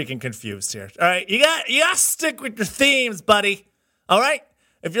freaking confused here. All right, you got to stick with your themes, buddy. All right,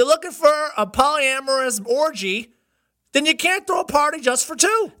 if you're looking for a polyamorous orgy, then you can't throw a party just for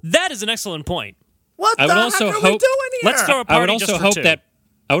two. That is an excellent point. What the heck are we doing here? Let's throw a party just for two.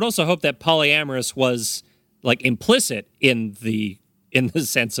 I would also hope that polyamorous was like implicit in the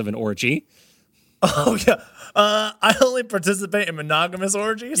sense of an orgy. Oh, yeah. I only participate in monogamous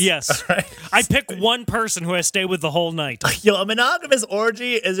orgies. Yes. Right. I pick one person who I stay with the whole night. Yo, a monogamous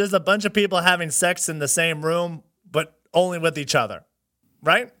orgy is just a bunch of people having sex in the same room, but only with each other.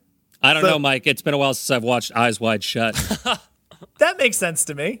 Right? I don't know, Mike. It's been a while since I've watched Eyes Wide Shut. That makes sense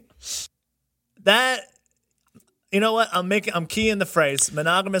to me. That, you know what? I'm keying the phrase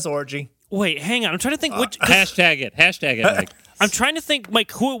monogamous orgy. Wait, hang on. I'm trying to think which. Hashtag it, Mike. I'm trying to think,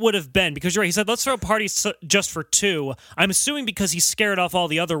 Mike, who it would have been, because you're right. He said, let's throw a party just for two. I'm assuming because he scared off all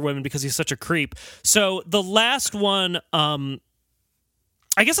the other women because he's such a creep. So the last one, I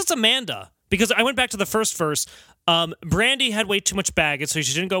guess it's Amanda, because I went back to the first verse. Brandy had way too much baggage, so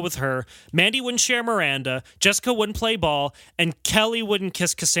she didn't go with her. Mandy wouldn't share Miranda. Jessica wouldn't play ball. And Kelly wouldn't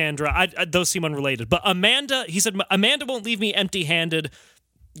kiss Cassandra. Those seem unrelated. But Amanda, he said, Amanda won't leave me empty-handed.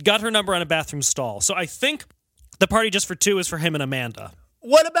 Got her number on a bathroom stall. So I think the party just for two is for him and Amanda.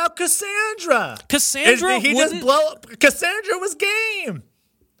 What about Cassandra? Cassandra He just blow up. Cassandra was game.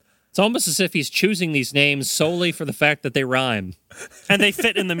 It's almost as if he's choosing these names solely for the fact that they rhyme. And they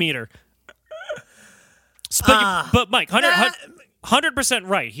fit in the meter. But Mike, 100%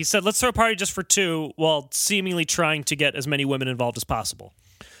 right. He said, let's throw a party just for two while seemingly trying to get as many women involved as possible.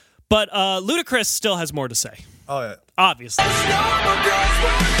 But Ludacris still has more to say. Oh, yeah. Obviously. They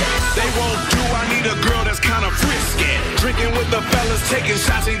won't do. I need a girl that's kind of frisky. Drinking with the fellas, taking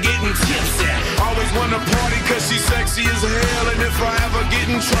shots and getting tipsy. Always want to party cause she's sexy as hell. And if I ever get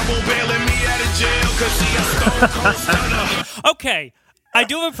in trouble, bailing me out of jail cause she a stone cold stunner. Okay, I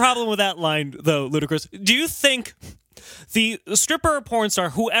do have a problem with that line, though, Ludacris. Do you think the stripper or porn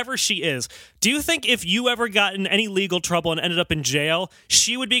star, whoever she is, do you think if you ever got in any legal trouble and ended up in jail,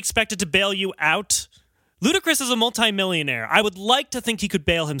 she would be expected to bail you out? Ludacris is a multimillionaire. I would like to think he could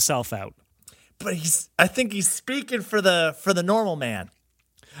bail himself out. But I think he's speaking for the normal man.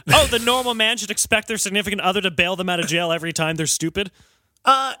 Oh, the normal man should expect their significant other to bail them out of jail every time they're stupid?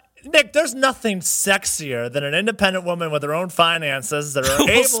 Nick, there's nothing sexier than an independent woman with her own finances that are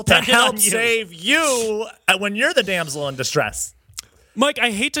able to spend it on help you. save you when you're the damsel in distress. Mike,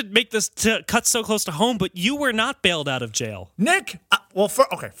 I hate to make this cut so close to home, but you were not bailed out of jail. Nick,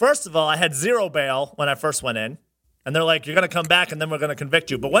 first of all, I had zero bail when I first went in. And they're like, you're going to come back and then we're going to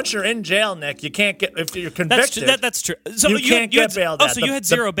convict you. But once you're in jail, Nick, you can't get, if you're convicted. That's true. So you can't get bailed out. Oh, so you had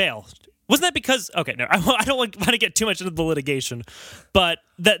zero bail. Wasn't that because, okay, no, I don't want to get too much into the litigation. But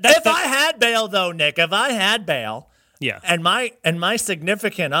if I had bail, though, Nick, yeah. and my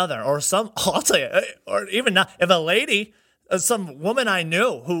significant other I'll tell you, or even not, if a lady, some woman I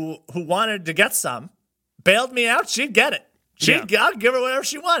knew who wanted to get some, bailed me out, she'd get it. I'll give her whatever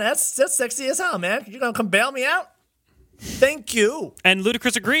she wants. That's sexy as hell, man. You're going to come bail me out? Thank you. And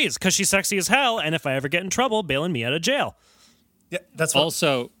Ludacris agrees because she's sexy as hell, and if I ever get in trouble, bailing me out of jail. Yeah, that's what.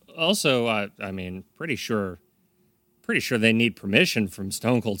 Also, I mean, pretty sure they need permission from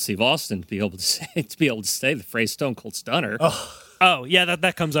Stone Cold Steve Austin to be able to say the phrase "Stone Cold Stunner." Oh yeah,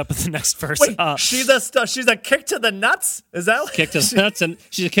 that comes up in the next verse. Wait, she's a kick to the nuts. Is that kick to the nuts? And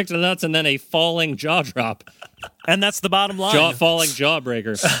she's a kick to the nuts, and then a falling jaw drop. And that's the bottom line. Falling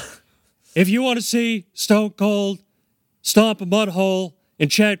jawbreaker. If you want to see Stone Cold stomp a mud hole in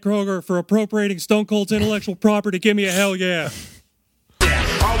Chad Kroger for appropriating Stone Cold's intellectual property, give me a hell yeah.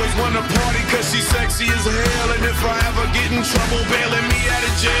 Always want to party cause she's sexy as hell. And if I ever get in trouble, bailing me out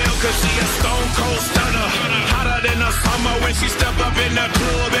of jail cause she a stone cold stunner. Hotter than the summer when she step up in the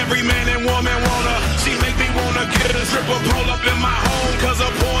club. Every man and woman wanna. She make me wanna get a stripper pull up in my home cause a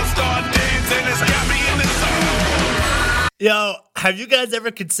porn star dancing it's got me in the zone. Yo, have you guys ever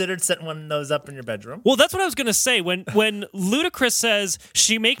considered setting one of those up in your bedroom? Well, that's what I was going to say. When Ludacris says,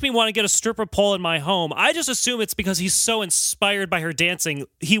 she make me want to get a stripper pole in my home, I just assume it's because he's so inspired by her dancing,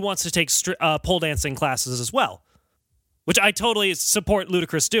 he wants to take pole dancing classes as well, which I totally support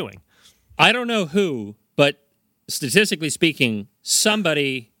Ludacris doing. I don't know who, but statistically speaking,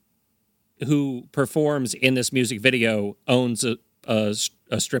 somebody who performs in this music video owns a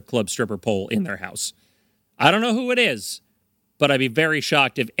strip club stripper pole in their house. I don't know who it is, but I'd be very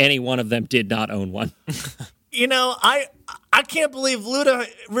shocked if any one of them did not own one. You know, I can't believe Luda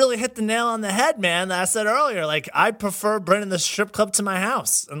really hit the nail on the head, man. That I said earlier, like, I prefer bringing the strip club to my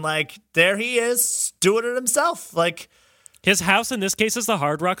house. And, like, there he is, doing it himself. Like, his house in this case is the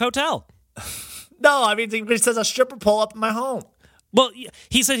Hard Rock Hotel. No, I mean, he says a stripper pole up in my home. Well,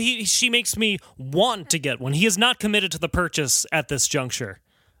 he said she makes me want to get one. He is not committed to the purchase at this juncture.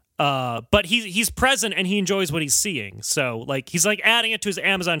 But he's present and he enjoys what he's seeing. So, like, he's like adding it to his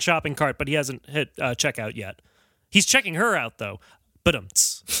Amazon shopping cart, but he hasn't hit checkout yet. He's checking her out though. But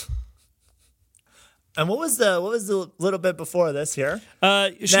And what was the little bit before this here?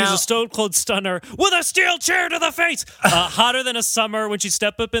 She's a stone cold stunner with a steel chair to the face. Hotter than a summer when she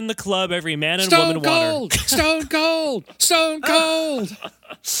step up in the club. Every man and woman want her. Stone cold, stone cold.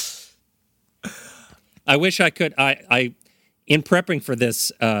 I wish I could. I in prepping for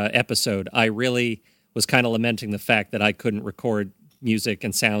this episode, I really was kind of lamenting the fact that I couldn't record music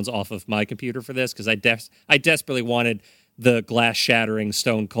and sounds off of my computer for this because I desperately wanted the glass shattering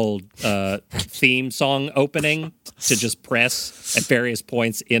Stone Cold theme song opening to just press at various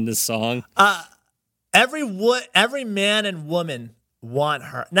points in the song. Every man and woman want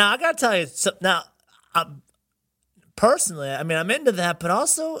her. Now I gotta tell you. Personally, I mean, I'm into that, but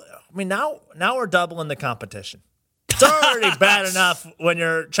also, I mean, now we're doubling the competition. It's already bad enough when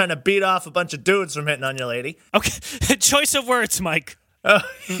you're trying to beat off a bunch of dudes from hitting on your lady. Okay, choice of words, Mike. I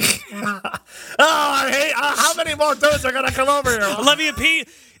hate. How many more dudes are gonna come over here? Let me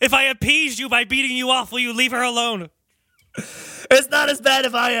if I appease you by beating you off, will you leave her alone? It's not as bad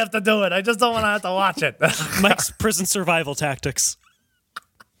if I have to do it. I just don't want to have to watch it. Mike's prison survival tactics.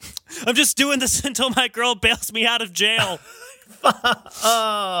 I'm just doing this until my girl bails me out of jail.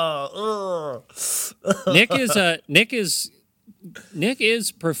 Nick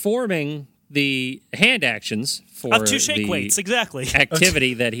is performing the hand actions for of two shake weights, exactly.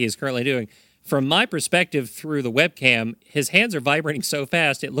 Activity that he is currently doing. From my perspective through the webcam, his hands are vibrating so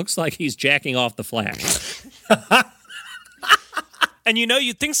fast it looks like he's jacking off the Flash. And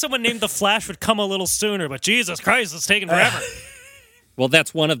you'd think someone named the Flash would come a little sooner, but Jesus Christ, it's taking forever. Well,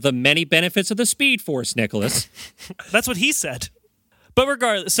 that's one of the many benefits of the Speed Force, Nicholas. That's what he said. But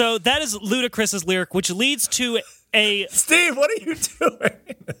regardless, so that is Ludacris's lyric, which leads to a... Steve, what are you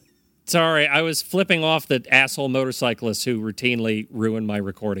doing? Sorry, I was flipping off the asshole motorcyclists who routinely ruin my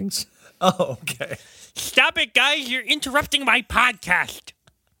recordings. Oh, okay. Stop it, guys. You're interrupting my podcast.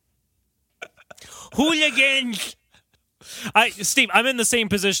 Hooligans. Steve, I'm in the same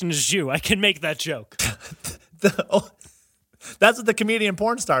position as you. I can make that joke. That's what the comedian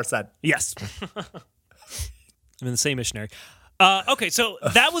porn star said. Yes. I'm in the same missionary. Okay, so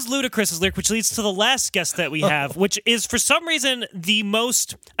that was Ludacris's lyric, which leads to the last guest that we have, which is, for some reason, the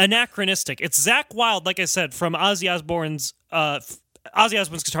most anachronistic. It's Zakk Wylde, like I said, from Ozzy Osbourne's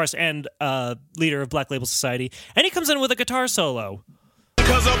guitarist and leader of Black Label Society, and he comes in with a guitar solo.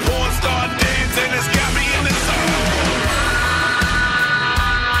 Cause a porn star dancing has got me in the zone.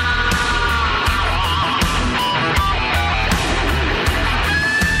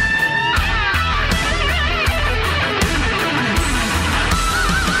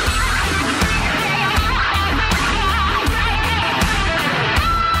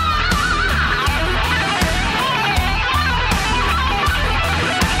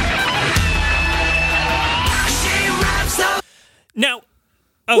 Now,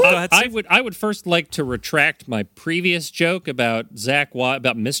 go ahead, Steve. I would first like to retract my previous joke about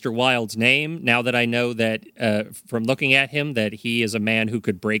about Mr. Wylde's name. Now that I know that from looking at him that he is a man who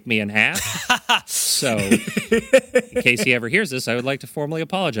could break me in half. So, in case he ever hears this, I would like to formally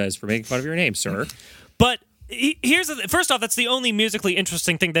apologize for making fun of your name, sir. But first off, that's the only musically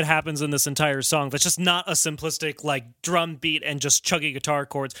interesting thing that happens in this entire song. That's just not a simplistic drum beat and just chuggy guitar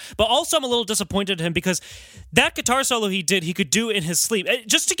chords. But also, I'm a little disappointed in him because that guitar solo he could do in his sleep.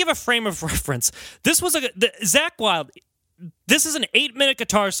 Just to give a frame of reference, this was Zakk Wylde. This is an 8-minute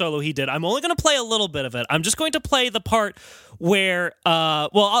guitar solo he did. I'm only going to play a little bit of it. I'm just going to play the part where, I'm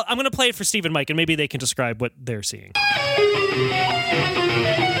going to play it for Steve and Mike, and maybe they can describe what they're seeing.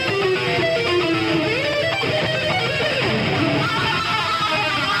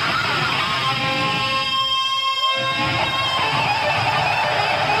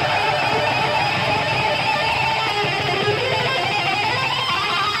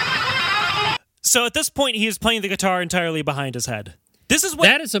 So at this point, he is playing the guitar entirely behind his head.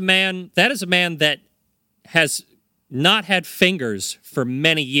 That is a man that has not had fingers for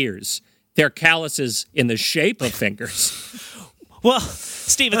many years. They're calluses in the shape of fingers. Well,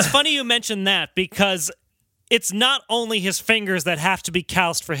 Steve, it's funny you mention that because it's not only his fingers that have to be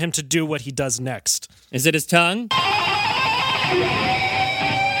calloused for him to do what he does next. Is it his tongue?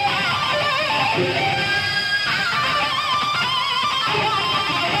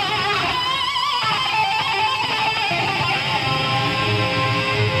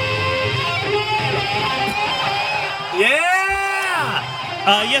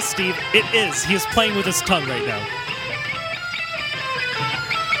 Yes, Steve, it is. He is playing with his tongue right now.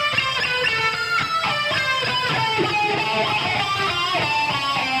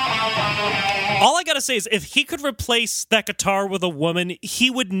 All I gotta say is if he could replace that guitar with a woman, he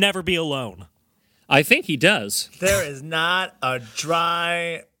would never be alone. I think he does. There is not a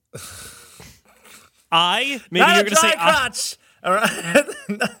dry... Maybe Not you're a going to say dry crotch. All right.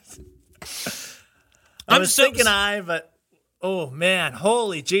 I was thinking but oh man,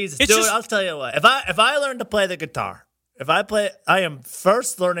 holy Jesus, dude! I'll tell you what. If I learn to play the guitar, I am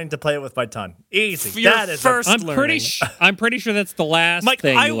first learning to play it with my tongue. Easy. That is first. I'm pretty sure that's the last Mike,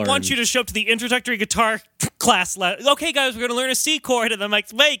 thing I you learned. want you to show up to the introductory guitar class. Okay, guys, we're going to learn a C chord. And I'm like,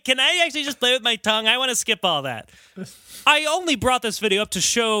 wait, can I actually just play with my tongue? I want to skip all that. I only brought this video up to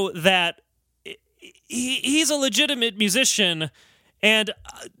show that he's a legitimate musician. And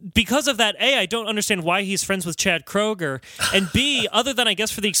because of that, A, I don't understand why he's friends with Chad Kroeger. And B, other than, I guess,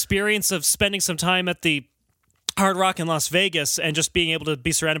 for the experience of spending some time at the Hard Rock in Las Vegas and just being able to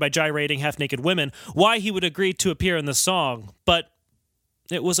be surrounded by gyrating half-naked women, why he would agree to appear in the song. But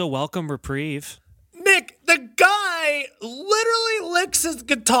it was a welcome reprieve. Nick, the guy literally licks his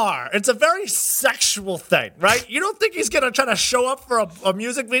guitar. It's a very sexual thing, right? You don't think he's going to try to show up for a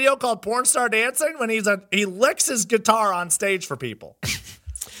music video called Porn Star Dancing when he licks his guitar on stage for people?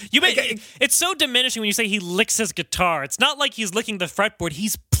 It's so diminishing when you say he licks his guitar. It's not like he's licking the fretboard.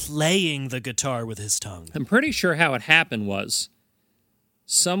 He's playing the guitar with his tongue. I'm pretty sure how it happened was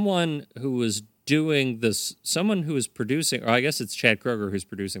someone who was producing, or I guess it's Chad Kroeger who's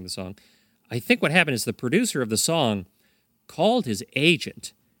producing the song. I think what happened is the producer of the song called his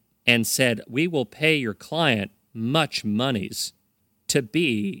agent and said, "We will pay your client much monies to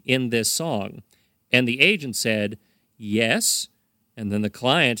be in this song." And the agent said, "Yes." And then the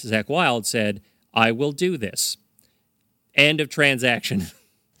client, Zakk Wylde, said, "I will do this." End of transaction.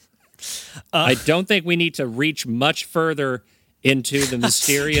 I don't think we need to reach much further into the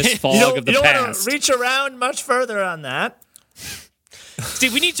mysterious fog of the past. You don't want to reach around much further on that.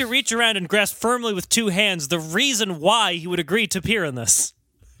 Steve, we need to reach around and grasp firmly with two hands the reason why he would agree to appear in this.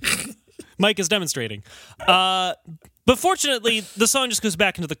 Mike is demonstrating. But fortunately, the song just goes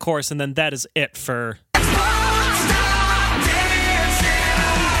back into the chorus, and then that is it for...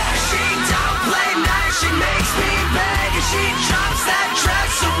 She makes me beg and she drops that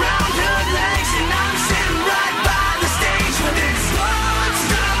dress around her legs, and I'm sitting right by the stage with this Porn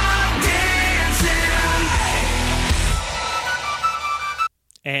Star Dancing.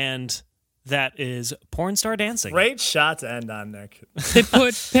 And that is Porn Star Dancing. Great shot to end on, Nick. They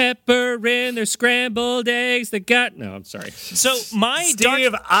put pepper in their scrambled eggs. No, I'm sorry. So my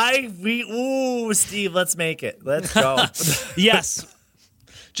Steve, Steve, let's make it. Let's go. Yes.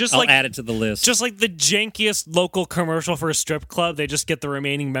 I'll add it to the list. Just like the jankiest local commercial for a strip club, they just get the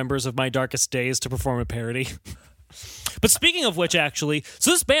remaining members of My Darkest Days to perform a parody. But speaking of which, actually,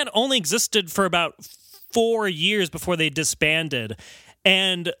 so this band only existed for about 4 years before they disbanded.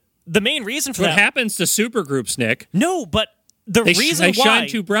 And the main reason for what that... happens to supergroups, Nick? No, but the They reason why... shine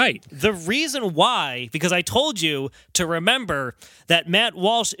too bright. The reason why, because I told you to remember that Matt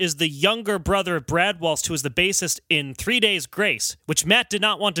Walsh is the younger brother of Brad Walsh, who is the bassist in 3 Days Grace, which Matt did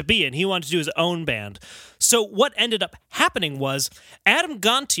not want to be in. He wanted to do his own band. So what ended up happening was Adam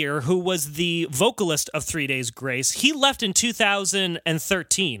Gontier, who was the vocalist of 3 Days Grace, he left in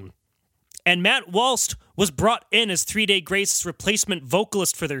 2013. And Matt Walsh was brought in as 3 Day Grace's replacement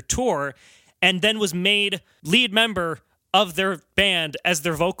vocalist for their tour, and then was made lead member of their band as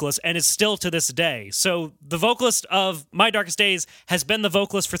their vocalist, and is still to this day. So the vocalist of My Darkest Days has been the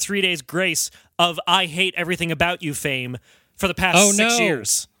vocalist for 3 Days Grace of I Hate Everything About You fame for the past 6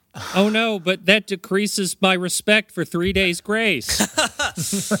 years. Oh no, but that decreases my respect for 3 Days Grace.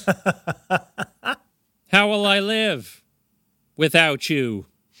 How will I live without you?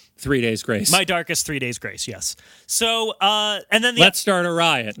 3 Days Grace. My Darkest 3 Days Grace, yes. So, and then Let's start a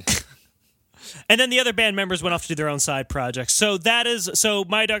riot. And then the other band members went off to do their own side projects. So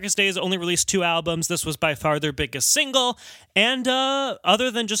My Darkest Days only released 2 albums. This was by far their biggest single. And other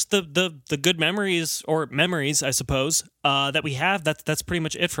than just the good memories, I suppose, that we have, that's pretty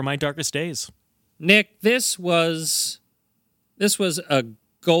much it for My Darkest Days. Nick, this was a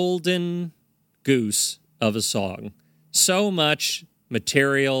golden goose of a song. So much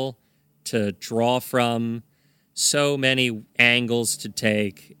material to draw from, so many angles to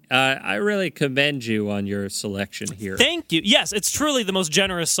take. I really commend you on your selection here. Thank you. Yes, it's truly the most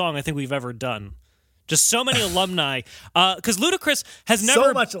generous song I think we've ever done. Just so many alumni. Because Ludacris has never...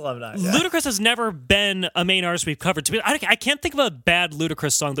 So much alumni. Yeah. Ludacris has never been a main artist we've covered. I can't think of a bad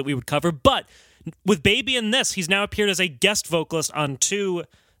Ludacris song that we would cover, but with Baby and This, he's now appeared as a guest vocalist on 2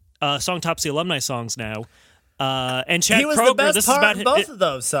 Songtopsy alumni songs now. And Chad He was Kroeger, the best this part is about in both of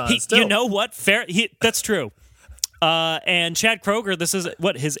those songs, too. You know what? Fair. That's true. And Chad Kroeger, this is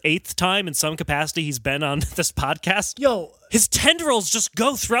his 8th time in some capacity he's been on this podcast. Yo, his tendrils just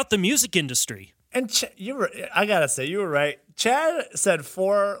go throughout the music industry. And I gotta say, you were right. Chad said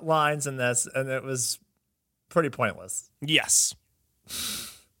 4 lines in this, and it was pretty pointless. Yes.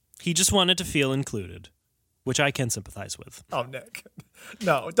 He just wanted to feel included, which I can sympathize with. Oh, Nick.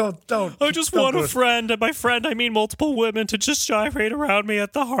 No, don't. I just don't want do a it. friend, and by friend I mean multiple women, to just gyrate around me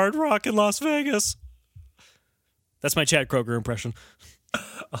at the Hard Rock in Las Vegas. That's my Chad Kroger impression.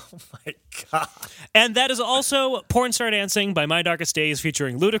 Oh, my God. And that is also Porn Star Dancing by My Darkest Days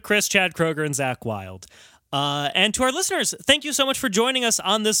featuring Ludacris, Chad Kroger, and Zakk Wylde. And to our listeners, thank you so much for joining us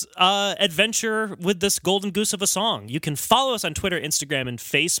on this adventure with this golden goose of a song. You can follow us on Twitter, Instagram, and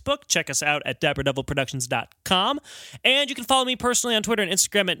Facebook. Check us out at DapperDevilProductions.com. And you can follow me personally on Twitter and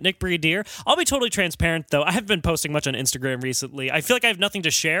Instagram at Nick Brigadier. I'll be totally transparent, though. I haven't been posting much on Instagram recently. I feel like I have nothing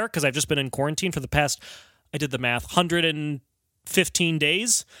to share because I've just been in quarantine for the past, I did the math, 115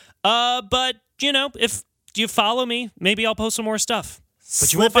 days. But, you know, if you follow me, maybe I'll post some more stuff.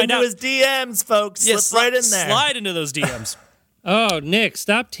 But you won't Slip find into out. his DMs, folks. Yeah, Slip right in there. Slide into those DMs. Oh, Nick,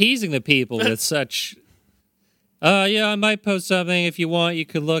 stop teasing the people with such. Yeah, I might post something. If you want, you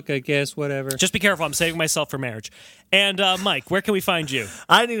could look, I guess, whatever. Just be careful. I'm saving myself for marriage. And Mike, where can we find you?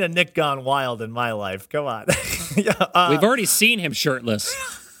 I need a Nick gone wild in my life. Come on. We've already seen him shirtless.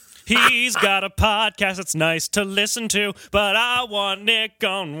 He's got a podcast that's nice to listen to, but I want Nick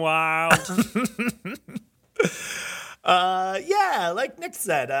gone wild. Yeah, like Nick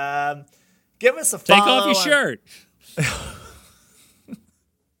said, give us a Take follow. off your shirt.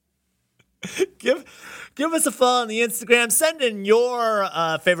 Give us a follow on the Instagram. Send in your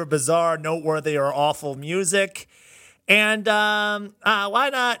favorite bizarre, noteworthy, or awful music. And why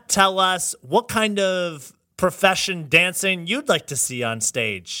not tell us what kind of profession dancing you'd like to see on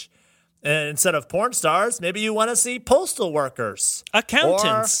stage? And instead of porn stars, maybe you want to see postal workers.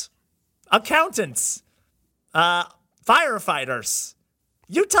 Accountants. Or accountants. Firefighters.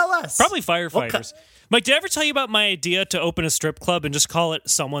 You tell us. Probably firefighters. Mike, did I ever tell you about my idea to open a strip club and just call it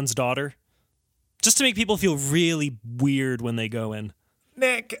Someone's Daughter? Just to make people feel really weird when they go in.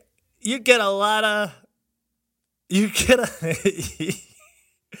 Nick, you'd have a lot of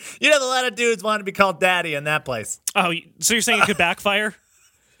dudes wanting to be called daddy in that place. Oh, so you're saying it could backfire?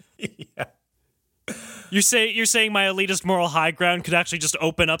 Yeah. You're saying my elitist moral high ground could actually just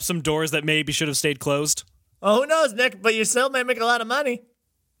open up some doors that maybe should have stayed closed? Oh, who knows, Nick? But you still may make a lot of money.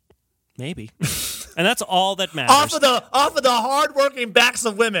 Maybe. And that's all that matters. Off of the hardworking backs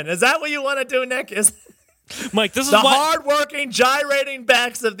of women. Is that what you want to do, Nick? Is Mike, this is the what hardworking, gyrating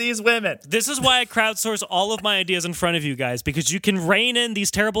backs of these women. This is why I crowdsource all of my ideas in front of you guys, because you can rein in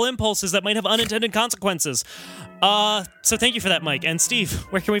these terrible impulses that might have unintended consequences. So thank you for that, Mike. And Steve,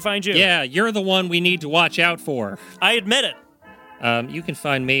 where can we find you? Yeah, you're the one we need to watch out for. I admit it. You can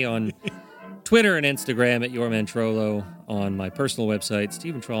find me on Twitter and Instagram at YourManTrollo, on my personal website,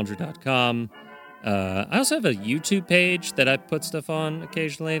 StephenTrollander.com. I also have a YouTube page that I put stuff on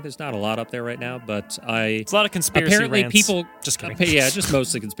occasionally. There's not a lot up there right now, but It's a lot of conspiracy apparently rants. people Just kidding. Yeah, just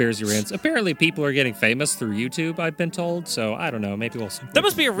mostly conspiracy rants. Apparently people are getting famous through YouTube, I've been told, so I don't know, maybe we'll That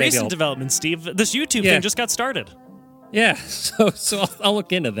must be a maybe recent I'll- development, Steve. This YouTube Yeah. thing just got started. Yeah, so I'll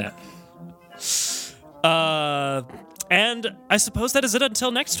look into that. And I suppose that is it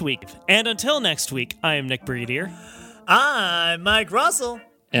until next week. And until next week, I am Nick Brigadier. I'm Mike Russell.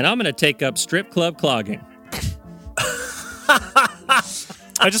 And I'm going to take up strip club clogging.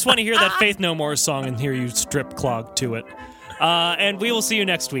 I just want to hear that Faith No More song and hear you strip clog to it. And we will see you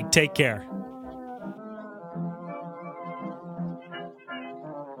next week. Take care.